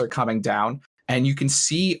lamps are coming down. And you can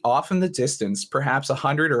see off in the distance, perhaps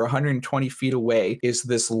 100 or 120 feet away, is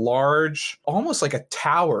this large, almost like a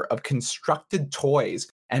tower of constructed toys.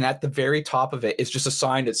 And at the very top of it is just a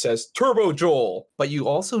sign that says Turbo Joel. But you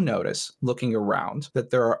also notice, looking around, that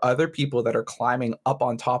there are other people that are climbing up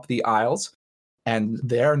on top of the aisles. And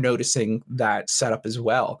they're noticing that setup as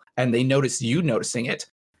well. And they notice you noticing it.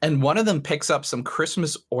 And one of them picks up some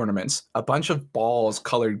Christmas ornaments, a bunch of balls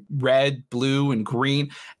colored red, blue, and green,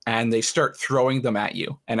 and they start throwing them at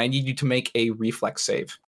you. And I need you to make a reflex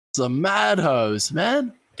save. It's a madhouse,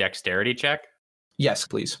 man. Dexterity check. Yes,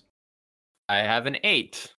 please. I have an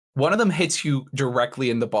 8. One of them hits you directly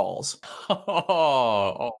in the balls,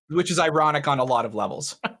 which is ironic on a lot of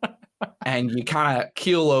levels. And you kind of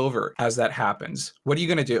keel over as that happens. What are you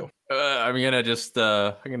going to do? I'm gonna just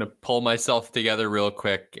I'm gonna pull myself together real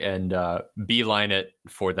quick and beeline it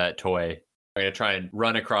for that toy. I'm gonna try and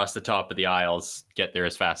run across the top of the aisles, get there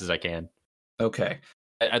as fast as I can. Okay.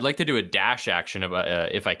 I'd like to do a dash action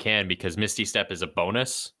if I can, because Misty Step is a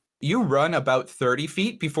bonus. You run about 30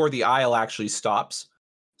 feet before the aisle actually stops.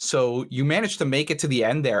 So you manage to make it to the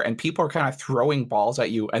end there, and people are kind of throwing balls at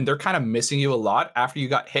you, and they're kind of missing you a lot. After you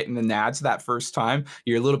got hit in the nads that first time,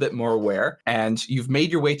 you're a little bit more aware, and you've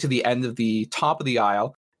made your way to the end of the top of the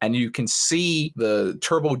aisle, and you can see the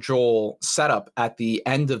Turbo Joel setup at the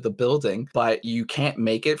end of the building, but you can't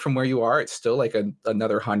make it from where you are. It's still like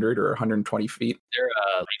another 100 or 120 feet. Is there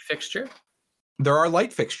a light fixture? There are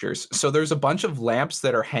light fixtures. So there's a bunch of lamps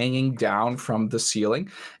that are hanging down from the ceiling,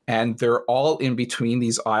 and they're all in between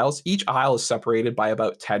these aisles. Each aisle is separated by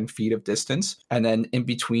about 10 feet of distance, and then in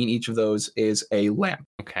between each of those is a lamp.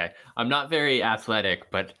 Okay. I'm not very athletic,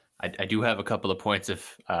 but I do have a couple of points of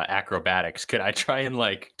acrobatics. Could I try and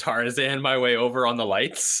like Tarzan my way over on the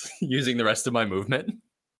lights using the rest of my movement?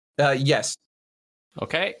 Yes.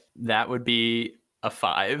 Okay. That would be a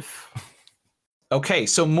 5. Okay,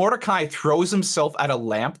 so Mordecai throws himself at a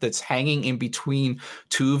lamp that's hanging in between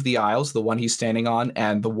two of the aisles, the one he's standing on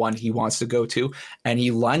and the one he wants to go to, and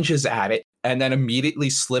he lunges at it and then immediately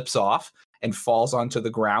slips off and falls onto the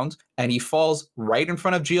ground. And he falls right in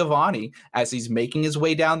front of Giovanni as he's making his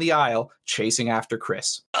way down the aisle, chasing after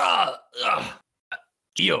Chris.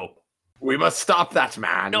 Gio. We must stop that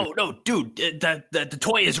man. No, dude. The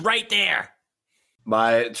toy is right there.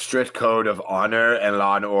 My strict code of honor and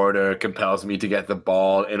law and order compels me to get the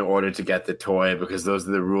ball in order to get the toy, because those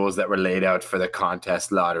are the rules that were laid out for the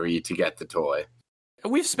contest lottery to get the toy.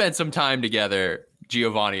 We've spent some time together,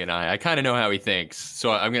 Giovanni and I. I kind of know how he thinks,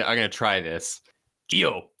 so I'm gonna try this.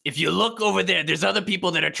 Gio, if you look over there, there's other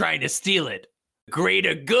people that are trying to steal it.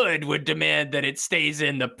 Greater good would demand that it stays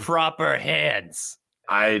in the proper hands.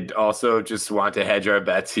 I also just want to hedge our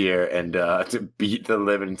bets here and to beat the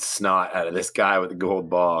living snot out of this guy with the gold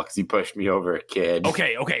ball, because he pushed me over a kid.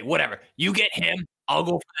 Okay, whatever. You get him, I'll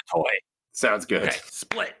go for the toy. Sounds good. Okay,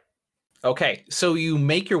 split. Okay, so you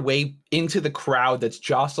make your way into the crowd that's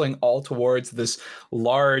jostling all towards this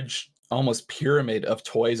large, almost pyramid of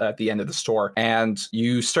toys at the end of the store, and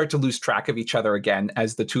you start to lose track of each other again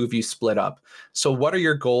as the two of you split up. So what are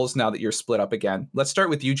your goals now that you're split up again? Let's start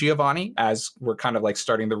with you, Giovanni, as we're kind of like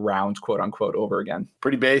starting the round, quote unquote, over again.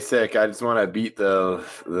 Pretty basic. I just want to beat the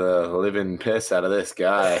living piss out of this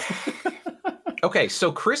guy. Okay,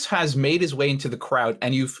 so Chris has made his way into the crowd,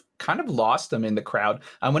 and you've kind of lost him in the crowd.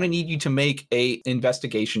 I'm going to need you to make a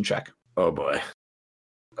investigation check. Oh boy.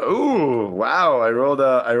 Oh wow! I rolled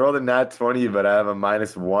a nat 20, but I have a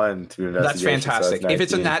 -1 to investigation. That's fantastic. So if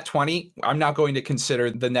it's a 19. nat 20, I'm not going to consider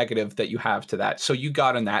the negative that you have to that. So you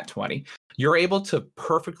got a nat 20. You're able to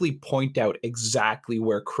perfectly point out exactly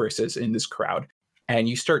where Chris is in this crowd, and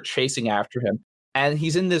you start chasing after him. And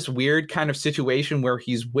he's in this weird kind of situation where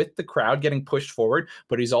he's with the crowd getting pushed forward,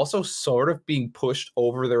 but he's also sort of being pushed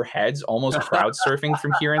over their heads, almost crowd surfing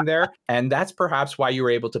from here and there. And that's perhaps why you were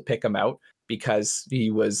able to pick him out, because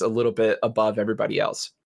he was a little bit above everybody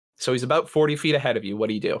else. So he's about 40 feet ahead of you. What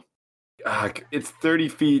do you do? It's 30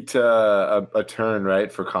 feet a turn,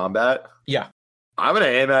 right, for combat? Yeah. I'm going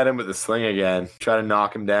to aim at him with a sling again, try to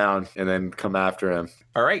knock him down, and then come after him.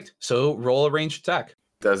 All right. So roll a ranged attack.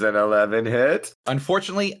 Does an 11 hit?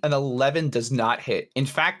 Unfortunately, an 11 does not hit. In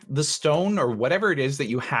fact, the stone or whatever it is that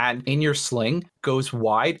you had in your sling goes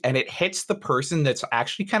wide, and it hits the person that's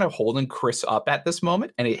actually kind of holding Chris up at this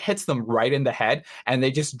moment, and it hits them right in the head, and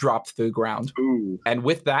they just drop to the ground. Ooh. And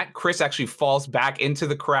with that, Chris actually falls back into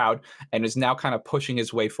the crowd and is now kind of pushing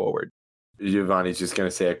his way forward. Giovanni's just going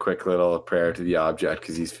to say a quick little prayer to the object,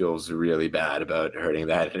 because he feels really bad about hurting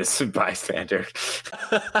that innocent bystander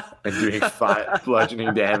and doing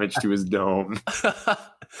bludgeoning damage to his dome.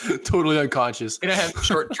 Totally unconscious. Gonna have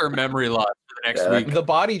short-term memory loss for the next Yeah. week. The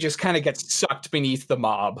body just kind of gets sucked beneath the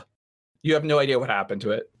mob. You have no idea what happened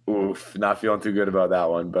to it. Oof, not feeling too good about that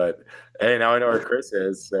one, but hey, now I know where Chris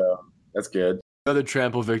is, so that's good. Another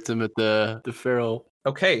trample victim at the feral.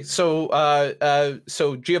 Okay, so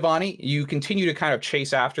so Giovanni, you continue to kind of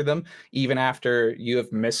chase after them, even after you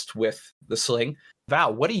have missed with the sling.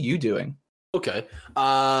 Val, what are you doing? Okay.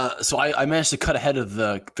 So I managed to cut ahead of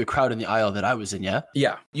the crowd in the aisle that I was in, yeah?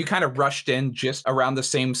 Yeah, you kind of rushed in just around the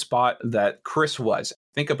same spot that Chris was.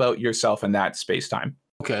 Think about yourself in that space-time.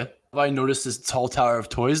 Okay. Have I noticed this tall tower of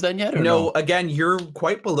toys then yet? Or No, again, you're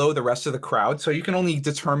quite below the rest of the crowd, so you can only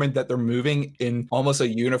determine that they're moving in almost a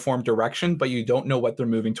uniform direction, but you don't know what they're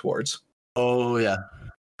moving towards. Oh, yeah.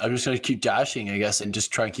 I'm just going to keep dashing, I guess, and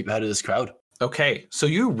just try and keep ahead of this crowd. Okay, so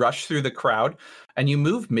you rush through the crowd and you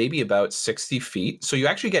move maybe about 60 feet. So you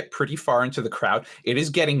actually get pretty far into the crowd. It is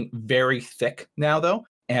getting very thick now, though.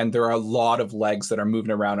 And there are a lot of legs that are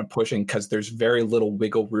moving around and pushing because there's very little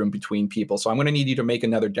wiggle room between people. So I'm going to need you to make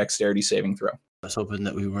another dexterity saving throw. I was hoping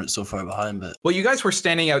that we weren't so far behind, but... Well, you guys were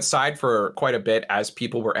standing outside for quite a bit as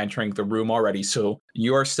people were entering the room already. So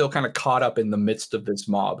you are still kind of caught up in the midst of this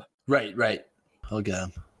mob. Right. I'll get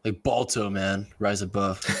him. Like Balto, man. Rise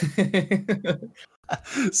above.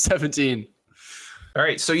 17. All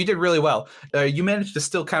right, so you did really well. You managed to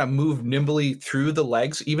still kind of move nimbly through the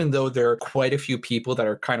legs, even though there are quite a few people that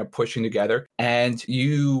are kind of pushing together. And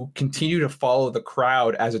you continue to follow the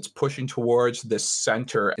crowd as it's pushing towards this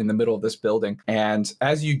center in the middle of this building. And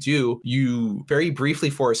as you do, you very briefly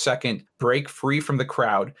for a second break free from the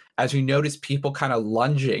crowd as you notice people kind of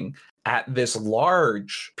lunging at this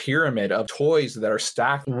large pyramid of toys that are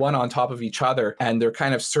stacked one on top of each other, and they're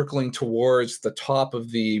kind of circling towards the top of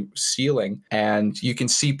the ceiling. And you can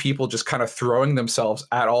see people just kind of throwing themselves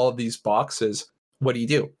at all of these boxes. What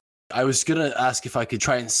do? I was going to ask if I could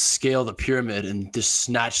try and scale the pyramid and just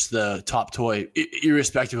snatch the top toy,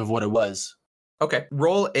 irrespective of what it was. Okay,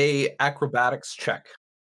 roll a acrobatics check.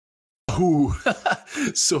 Ooh,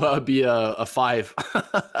 so that would be a 5.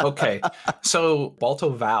 Okay, so Balto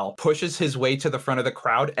Val pushes his way to the front of the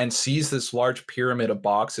crowd and sees this large pyramid of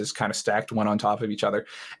boxes kind of stacked one on top of each other.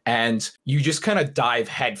 And you just kind of dive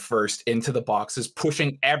headfirst into the boxes,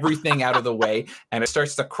 pushing everything out of the way, and it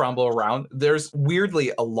starts to crumble around. There's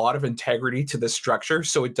weirdly a lot of integrity to this structure,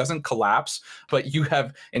 so it doesn't collapse, but you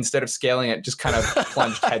have, instead of scaling it, just kind of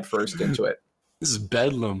plunged headfirst into it. This is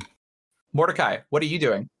bedlam. Mordecai, what are you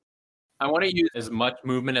doing? I want to use as much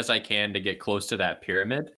movement as I can to get close to that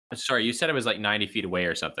pyramid. Sorry, you said it was like 90 feet away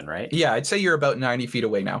or something, right? Yeah, I'd say you're about 90 feet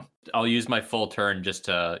away now. I'll use my full turn just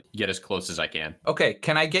to get as close as I can. Okay,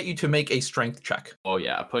 can I get you to make a strength check? Oh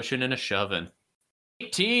yeah, pushing and a shoving.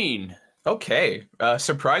 18. Okay,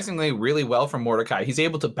 surprisingly really well from Mordecai. He's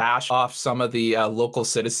able to bash off some of the local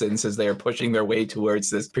citizens as they are pushing their way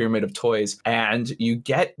towards this pyramid of toys. And you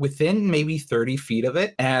get within maybe 30 feet of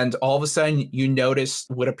it, and all of a sudden you notice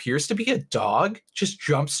what appears to be a dog just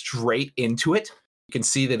jump straight into it. You can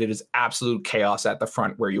see that it is absolute chaos at the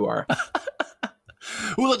front where you are.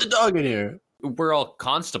 Who let the dog in here? We're all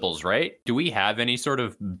constables, right? Do we have any sort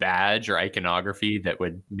of badge or iconography that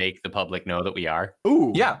would make the public know that we are?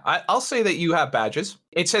 Ooh. Yeah, I'll say that you have badges.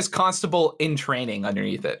 It says constable in training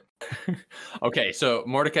underneath it. Okay, so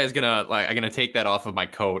Mordecai's I'm gonna take that off of my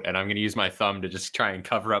coat and I'm gonna use my thumb to just try and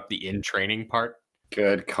cover up the in training part.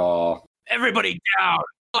 Good call. Everybody down!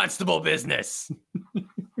 Constable business!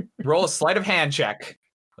 Roll a sleight of hand check.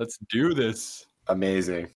 Let's do this.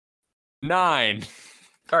 Amazing. 9.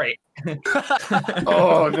 All right.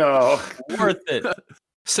 Oh no. Worth it.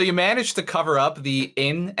 So you managed to cover up the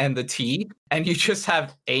in and the T, and you just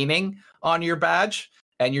have aining on your badge,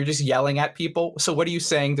 and you're just yelling at people. So what are you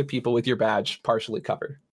saying to people with your badge partially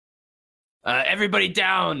covered? Everybody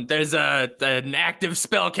down! There's an active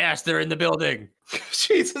spellcaster in the building.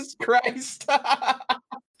 Jesus Christ. All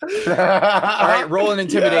right, roll an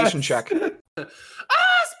intimidation check. Spellcaster!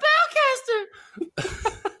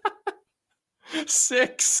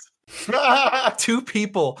 6. 2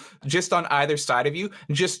 people just on either side of you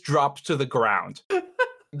just drop to the ground.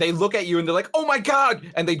 They look at you and they're like, oh my God!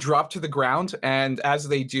 And they drop to the ground. And as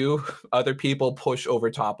they do, other people push over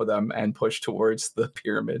top of them and push towards the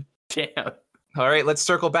pyramid. Damn. All right, let's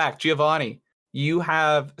circle back. Giovanni, you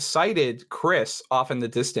have sighted Chris off in the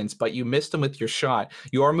distance, but you missed him with your shot.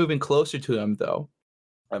 You are moving closer to him, though.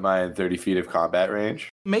 Am I in 30 feet of combat range?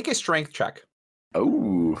 Make a strength check.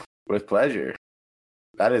 Oh, with pleasure.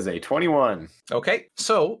 That is a 21. Okay,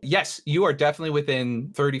 so yes, you are definitely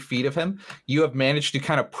within 30 feet of him. You have managed to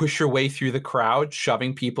kind of push your way through the crowd,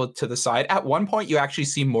 shoving people to the side. At one point, you actually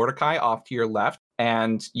see Mordecai off to your left,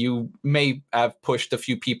 and you may have pushed a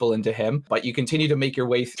few people into him, but you continue to make your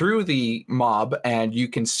way through the mob, and you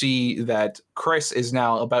can see that Chris is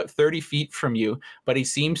now about 30 feet from you, but he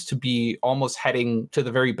seems to be almost heading to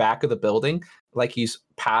the very back of the building, like he's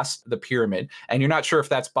past the pyramid. And you're not sure if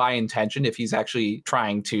that's by intention, if he's actually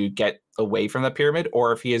trying to get away from the pyramid,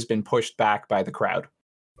 or if he has been pushed back by the crowd.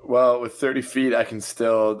 Well, with 30 feet, I can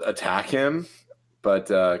still attack him, but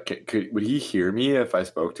would he hear me if I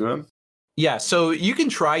spoke to him? Yeah, so you can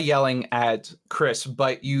try yelling at Chris,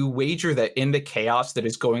 but you wager that in the chaos that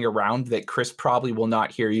is going around, that Chris probably will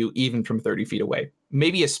not hear you even from 30 feet away.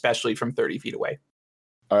 Maybe especially from 30 feet away.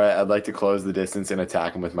 All right, I'd like to close the distance and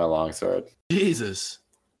attack him with my longsword. Jesus.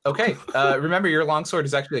 Okay, remember your longsword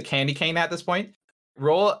is actually a candy cane at this point.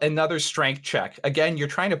 Roll another strength check. Again, you're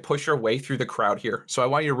trying to push your way through the crowd here. So I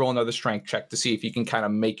want you to roll another strength check to see if you can kind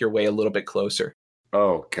of make your way a little bit closer.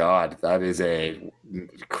 Oh, God, that is a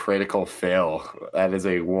critical fail. That is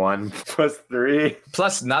a 1 plus 3.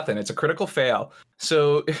 Plus nothing. It's a critical fail.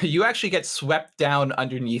 So you actually get swept down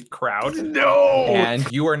underneath crowd. No! And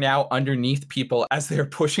you are now underneath people as they're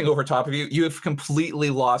pushing over top of you. You have completely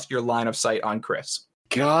lost your line of sight on Chris.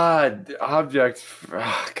 God, object.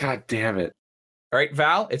 God damn it. All right,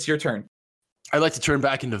 Val, it's your turn. I'd like to turn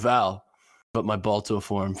back into Val, but my Balto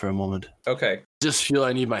form for a moment. Okay. Just feel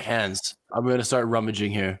I need my hands. I'm going to start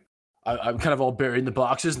rummaging here. I'm kind of all buried in the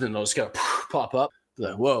boxes, and then they'll just kind of pop up.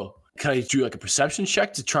 Like, whoa. Can I do like a perception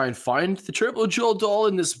check to try and find the Turbo Joel doll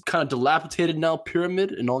in this kind of dilapidated now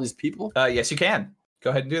pyramid and all these people? Yes, you can. Go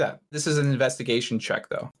ahead and do that. This is an investigation check,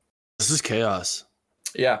 though. This is chaos.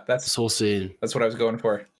 Yeah, This whole scene. that's what I was going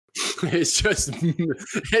for. It's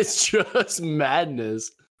just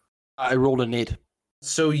madness. I rolled an 8.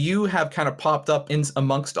 So you have kind of popped up in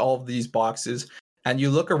amongst all of these boxes, and you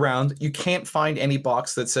look around. You can't find any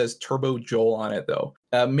box that says Turbo Joel on it, though.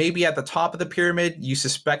 Maybe at the top of the pyramid, you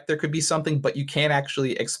suspect there could be something, but you can't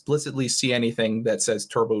actually explicitly see anything that says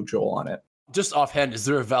Turbo Joel on it. Just offhand, is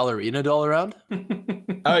there a Valerina doll around?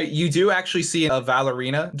 You do actually see a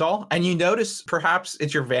Valerina doll, and you notice perhaps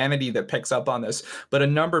it's your vanity that picks up on this, but a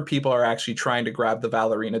number of people are actually trying to grab the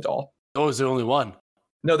Valerina doll. Oh, is there only one?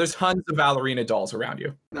 No, there's tons of Valerina dolls around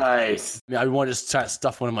you. Nice. I want to just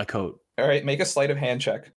stuff one in my coat. All right, make a sleight of hand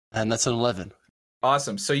check. And that's an 11.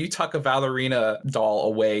 Awesome. So you tuck a Valerina doll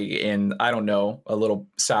away in, I don't know, a little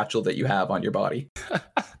satchel that you have on your body.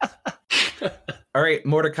 All right,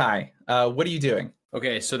 Mordecai, what are you doing?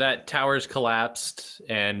 Okay, so that tower's collapsed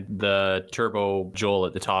and the Turbo Joel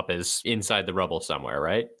at the top is inside the rubble somewhere,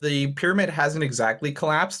 right? The pyramid hasn't exactly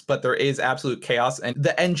collapsed, but there is absolute chaos. And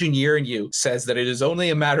the engineer in you says that it is only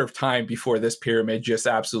a matter of time before this pyramid just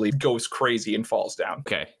absolutely goes crazy and falls down.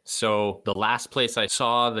 Okay, so the last place I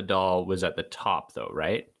saw the doll was at the top, though,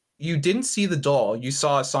 right? You didn't see the doll. You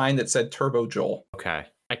saw a sign that said Turbo Joel. Okay.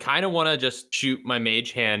 I kind of want to just shoot my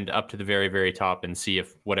mage hand up to the very, very top and see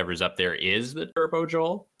if whatever's up there is the Turbo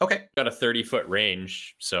Joel. Okay. Got a 30-foot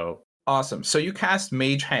range, so... Awesome. So you cast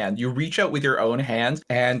Mage Hand. You reach out with your own hand,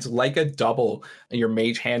 and like a double, your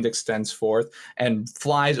Mage Hand extends forth and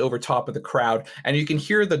flies over top of the crowd. And you can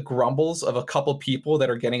hear the grumbles of a couple people that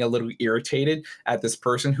are getting a little irritated at this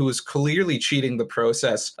person who is clearly cheating the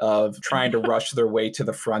process of trying to rush their way to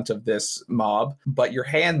the front of this mob. But your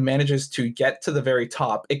hand manages to get to the very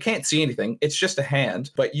top. It can't see anything. It's just a hand,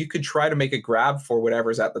 but you could try to make a grab for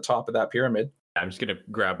whatever's at the top of that pyramid. I'm just going to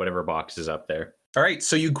grab whatever box is up there. All right,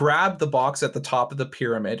 so you grab the box at the top of the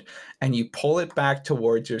pyramid and you pull it back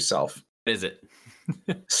towards yourself. What is it?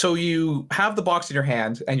 So you have the box in your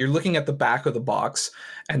hand and you're looking at the back of the box,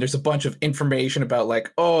 and there's a bunch of information about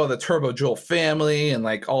like, oh, the Turbo Joel family and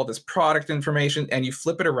like all this product information. And you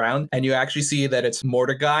flip it around and you actually see that it's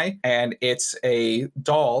Mordecai, and it's a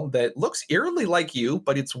doll that looks eerily like you,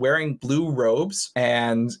 but it's wearing blue robes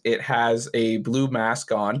and it has a blue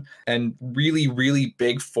mask on and really, really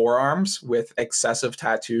big forearms with excessive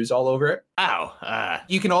tattoos all over it. Ow.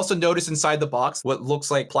 You can also notice inside the box what looks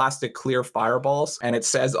like plastic clear fireballs, and it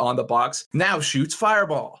says on the box, now shoots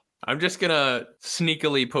fireball. I'm just going to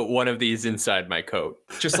sneakily put one of these inside my coat.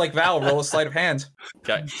 Just like Val, roll a sleight of hand.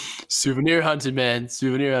 Okay. Souvenir hunting, man.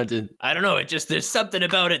 Souvenir hunting. I don't know. There's something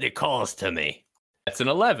about it that calls to me. That's an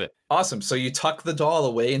 11. Awesome. So you tuck the doll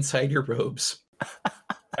away inside your robes.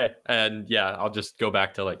 And yeah, I'll just go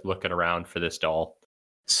back to like looking around for this doll.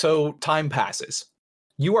 So time passes.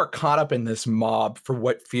 You are caught up in this mob for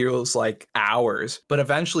what feels like hours, but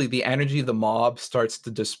eventually the energy of the mob starts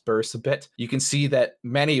to disperse a bit. You can see that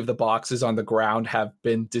many of the boxes on the ground have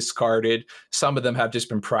been discarded. Some of them have just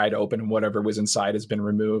been pried open and whatever was inside has been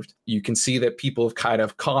removed. You can see that people have kind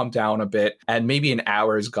of calmed down a bit, and maybe an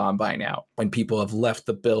hour has gone by now when people have left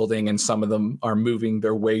the building and some of them are moving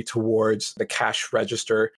their way towards the cash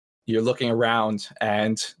register. You're looking around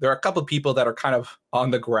and there are a couple of people that are kind of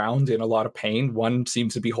on the ground in a lot of pain. One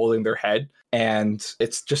seems to be holding their head, and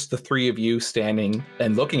it's just the three of you standing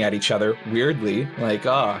and looking at each other weirdly like,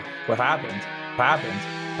 what happened? What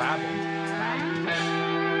happened? What happened?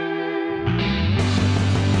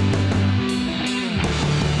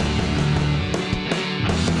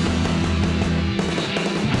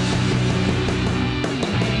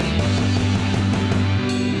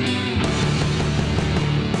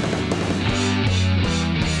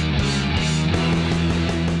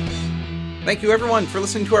 Thank you, everyone, for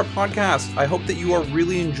listening to our podcast. I hope that you are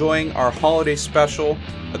really enjoying our holiday special.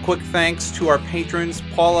 A quick thanks to our patrons,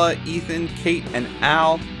 Paula, Ethan, Kate, and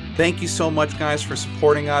Al. Thank you so much, guys, for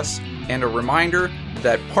supporting us. And a reminder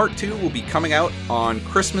that part 2 will be coming out on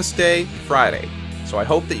Christmas Day, Friday. So I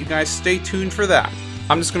hope that you guys stay tuned for that.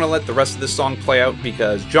 I'm just going to let the rest of this song play out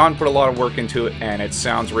because John put a lot of work into it and it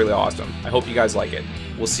sounds really awesome. I hope you guys like it.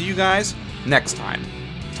 We'll see you guys next time.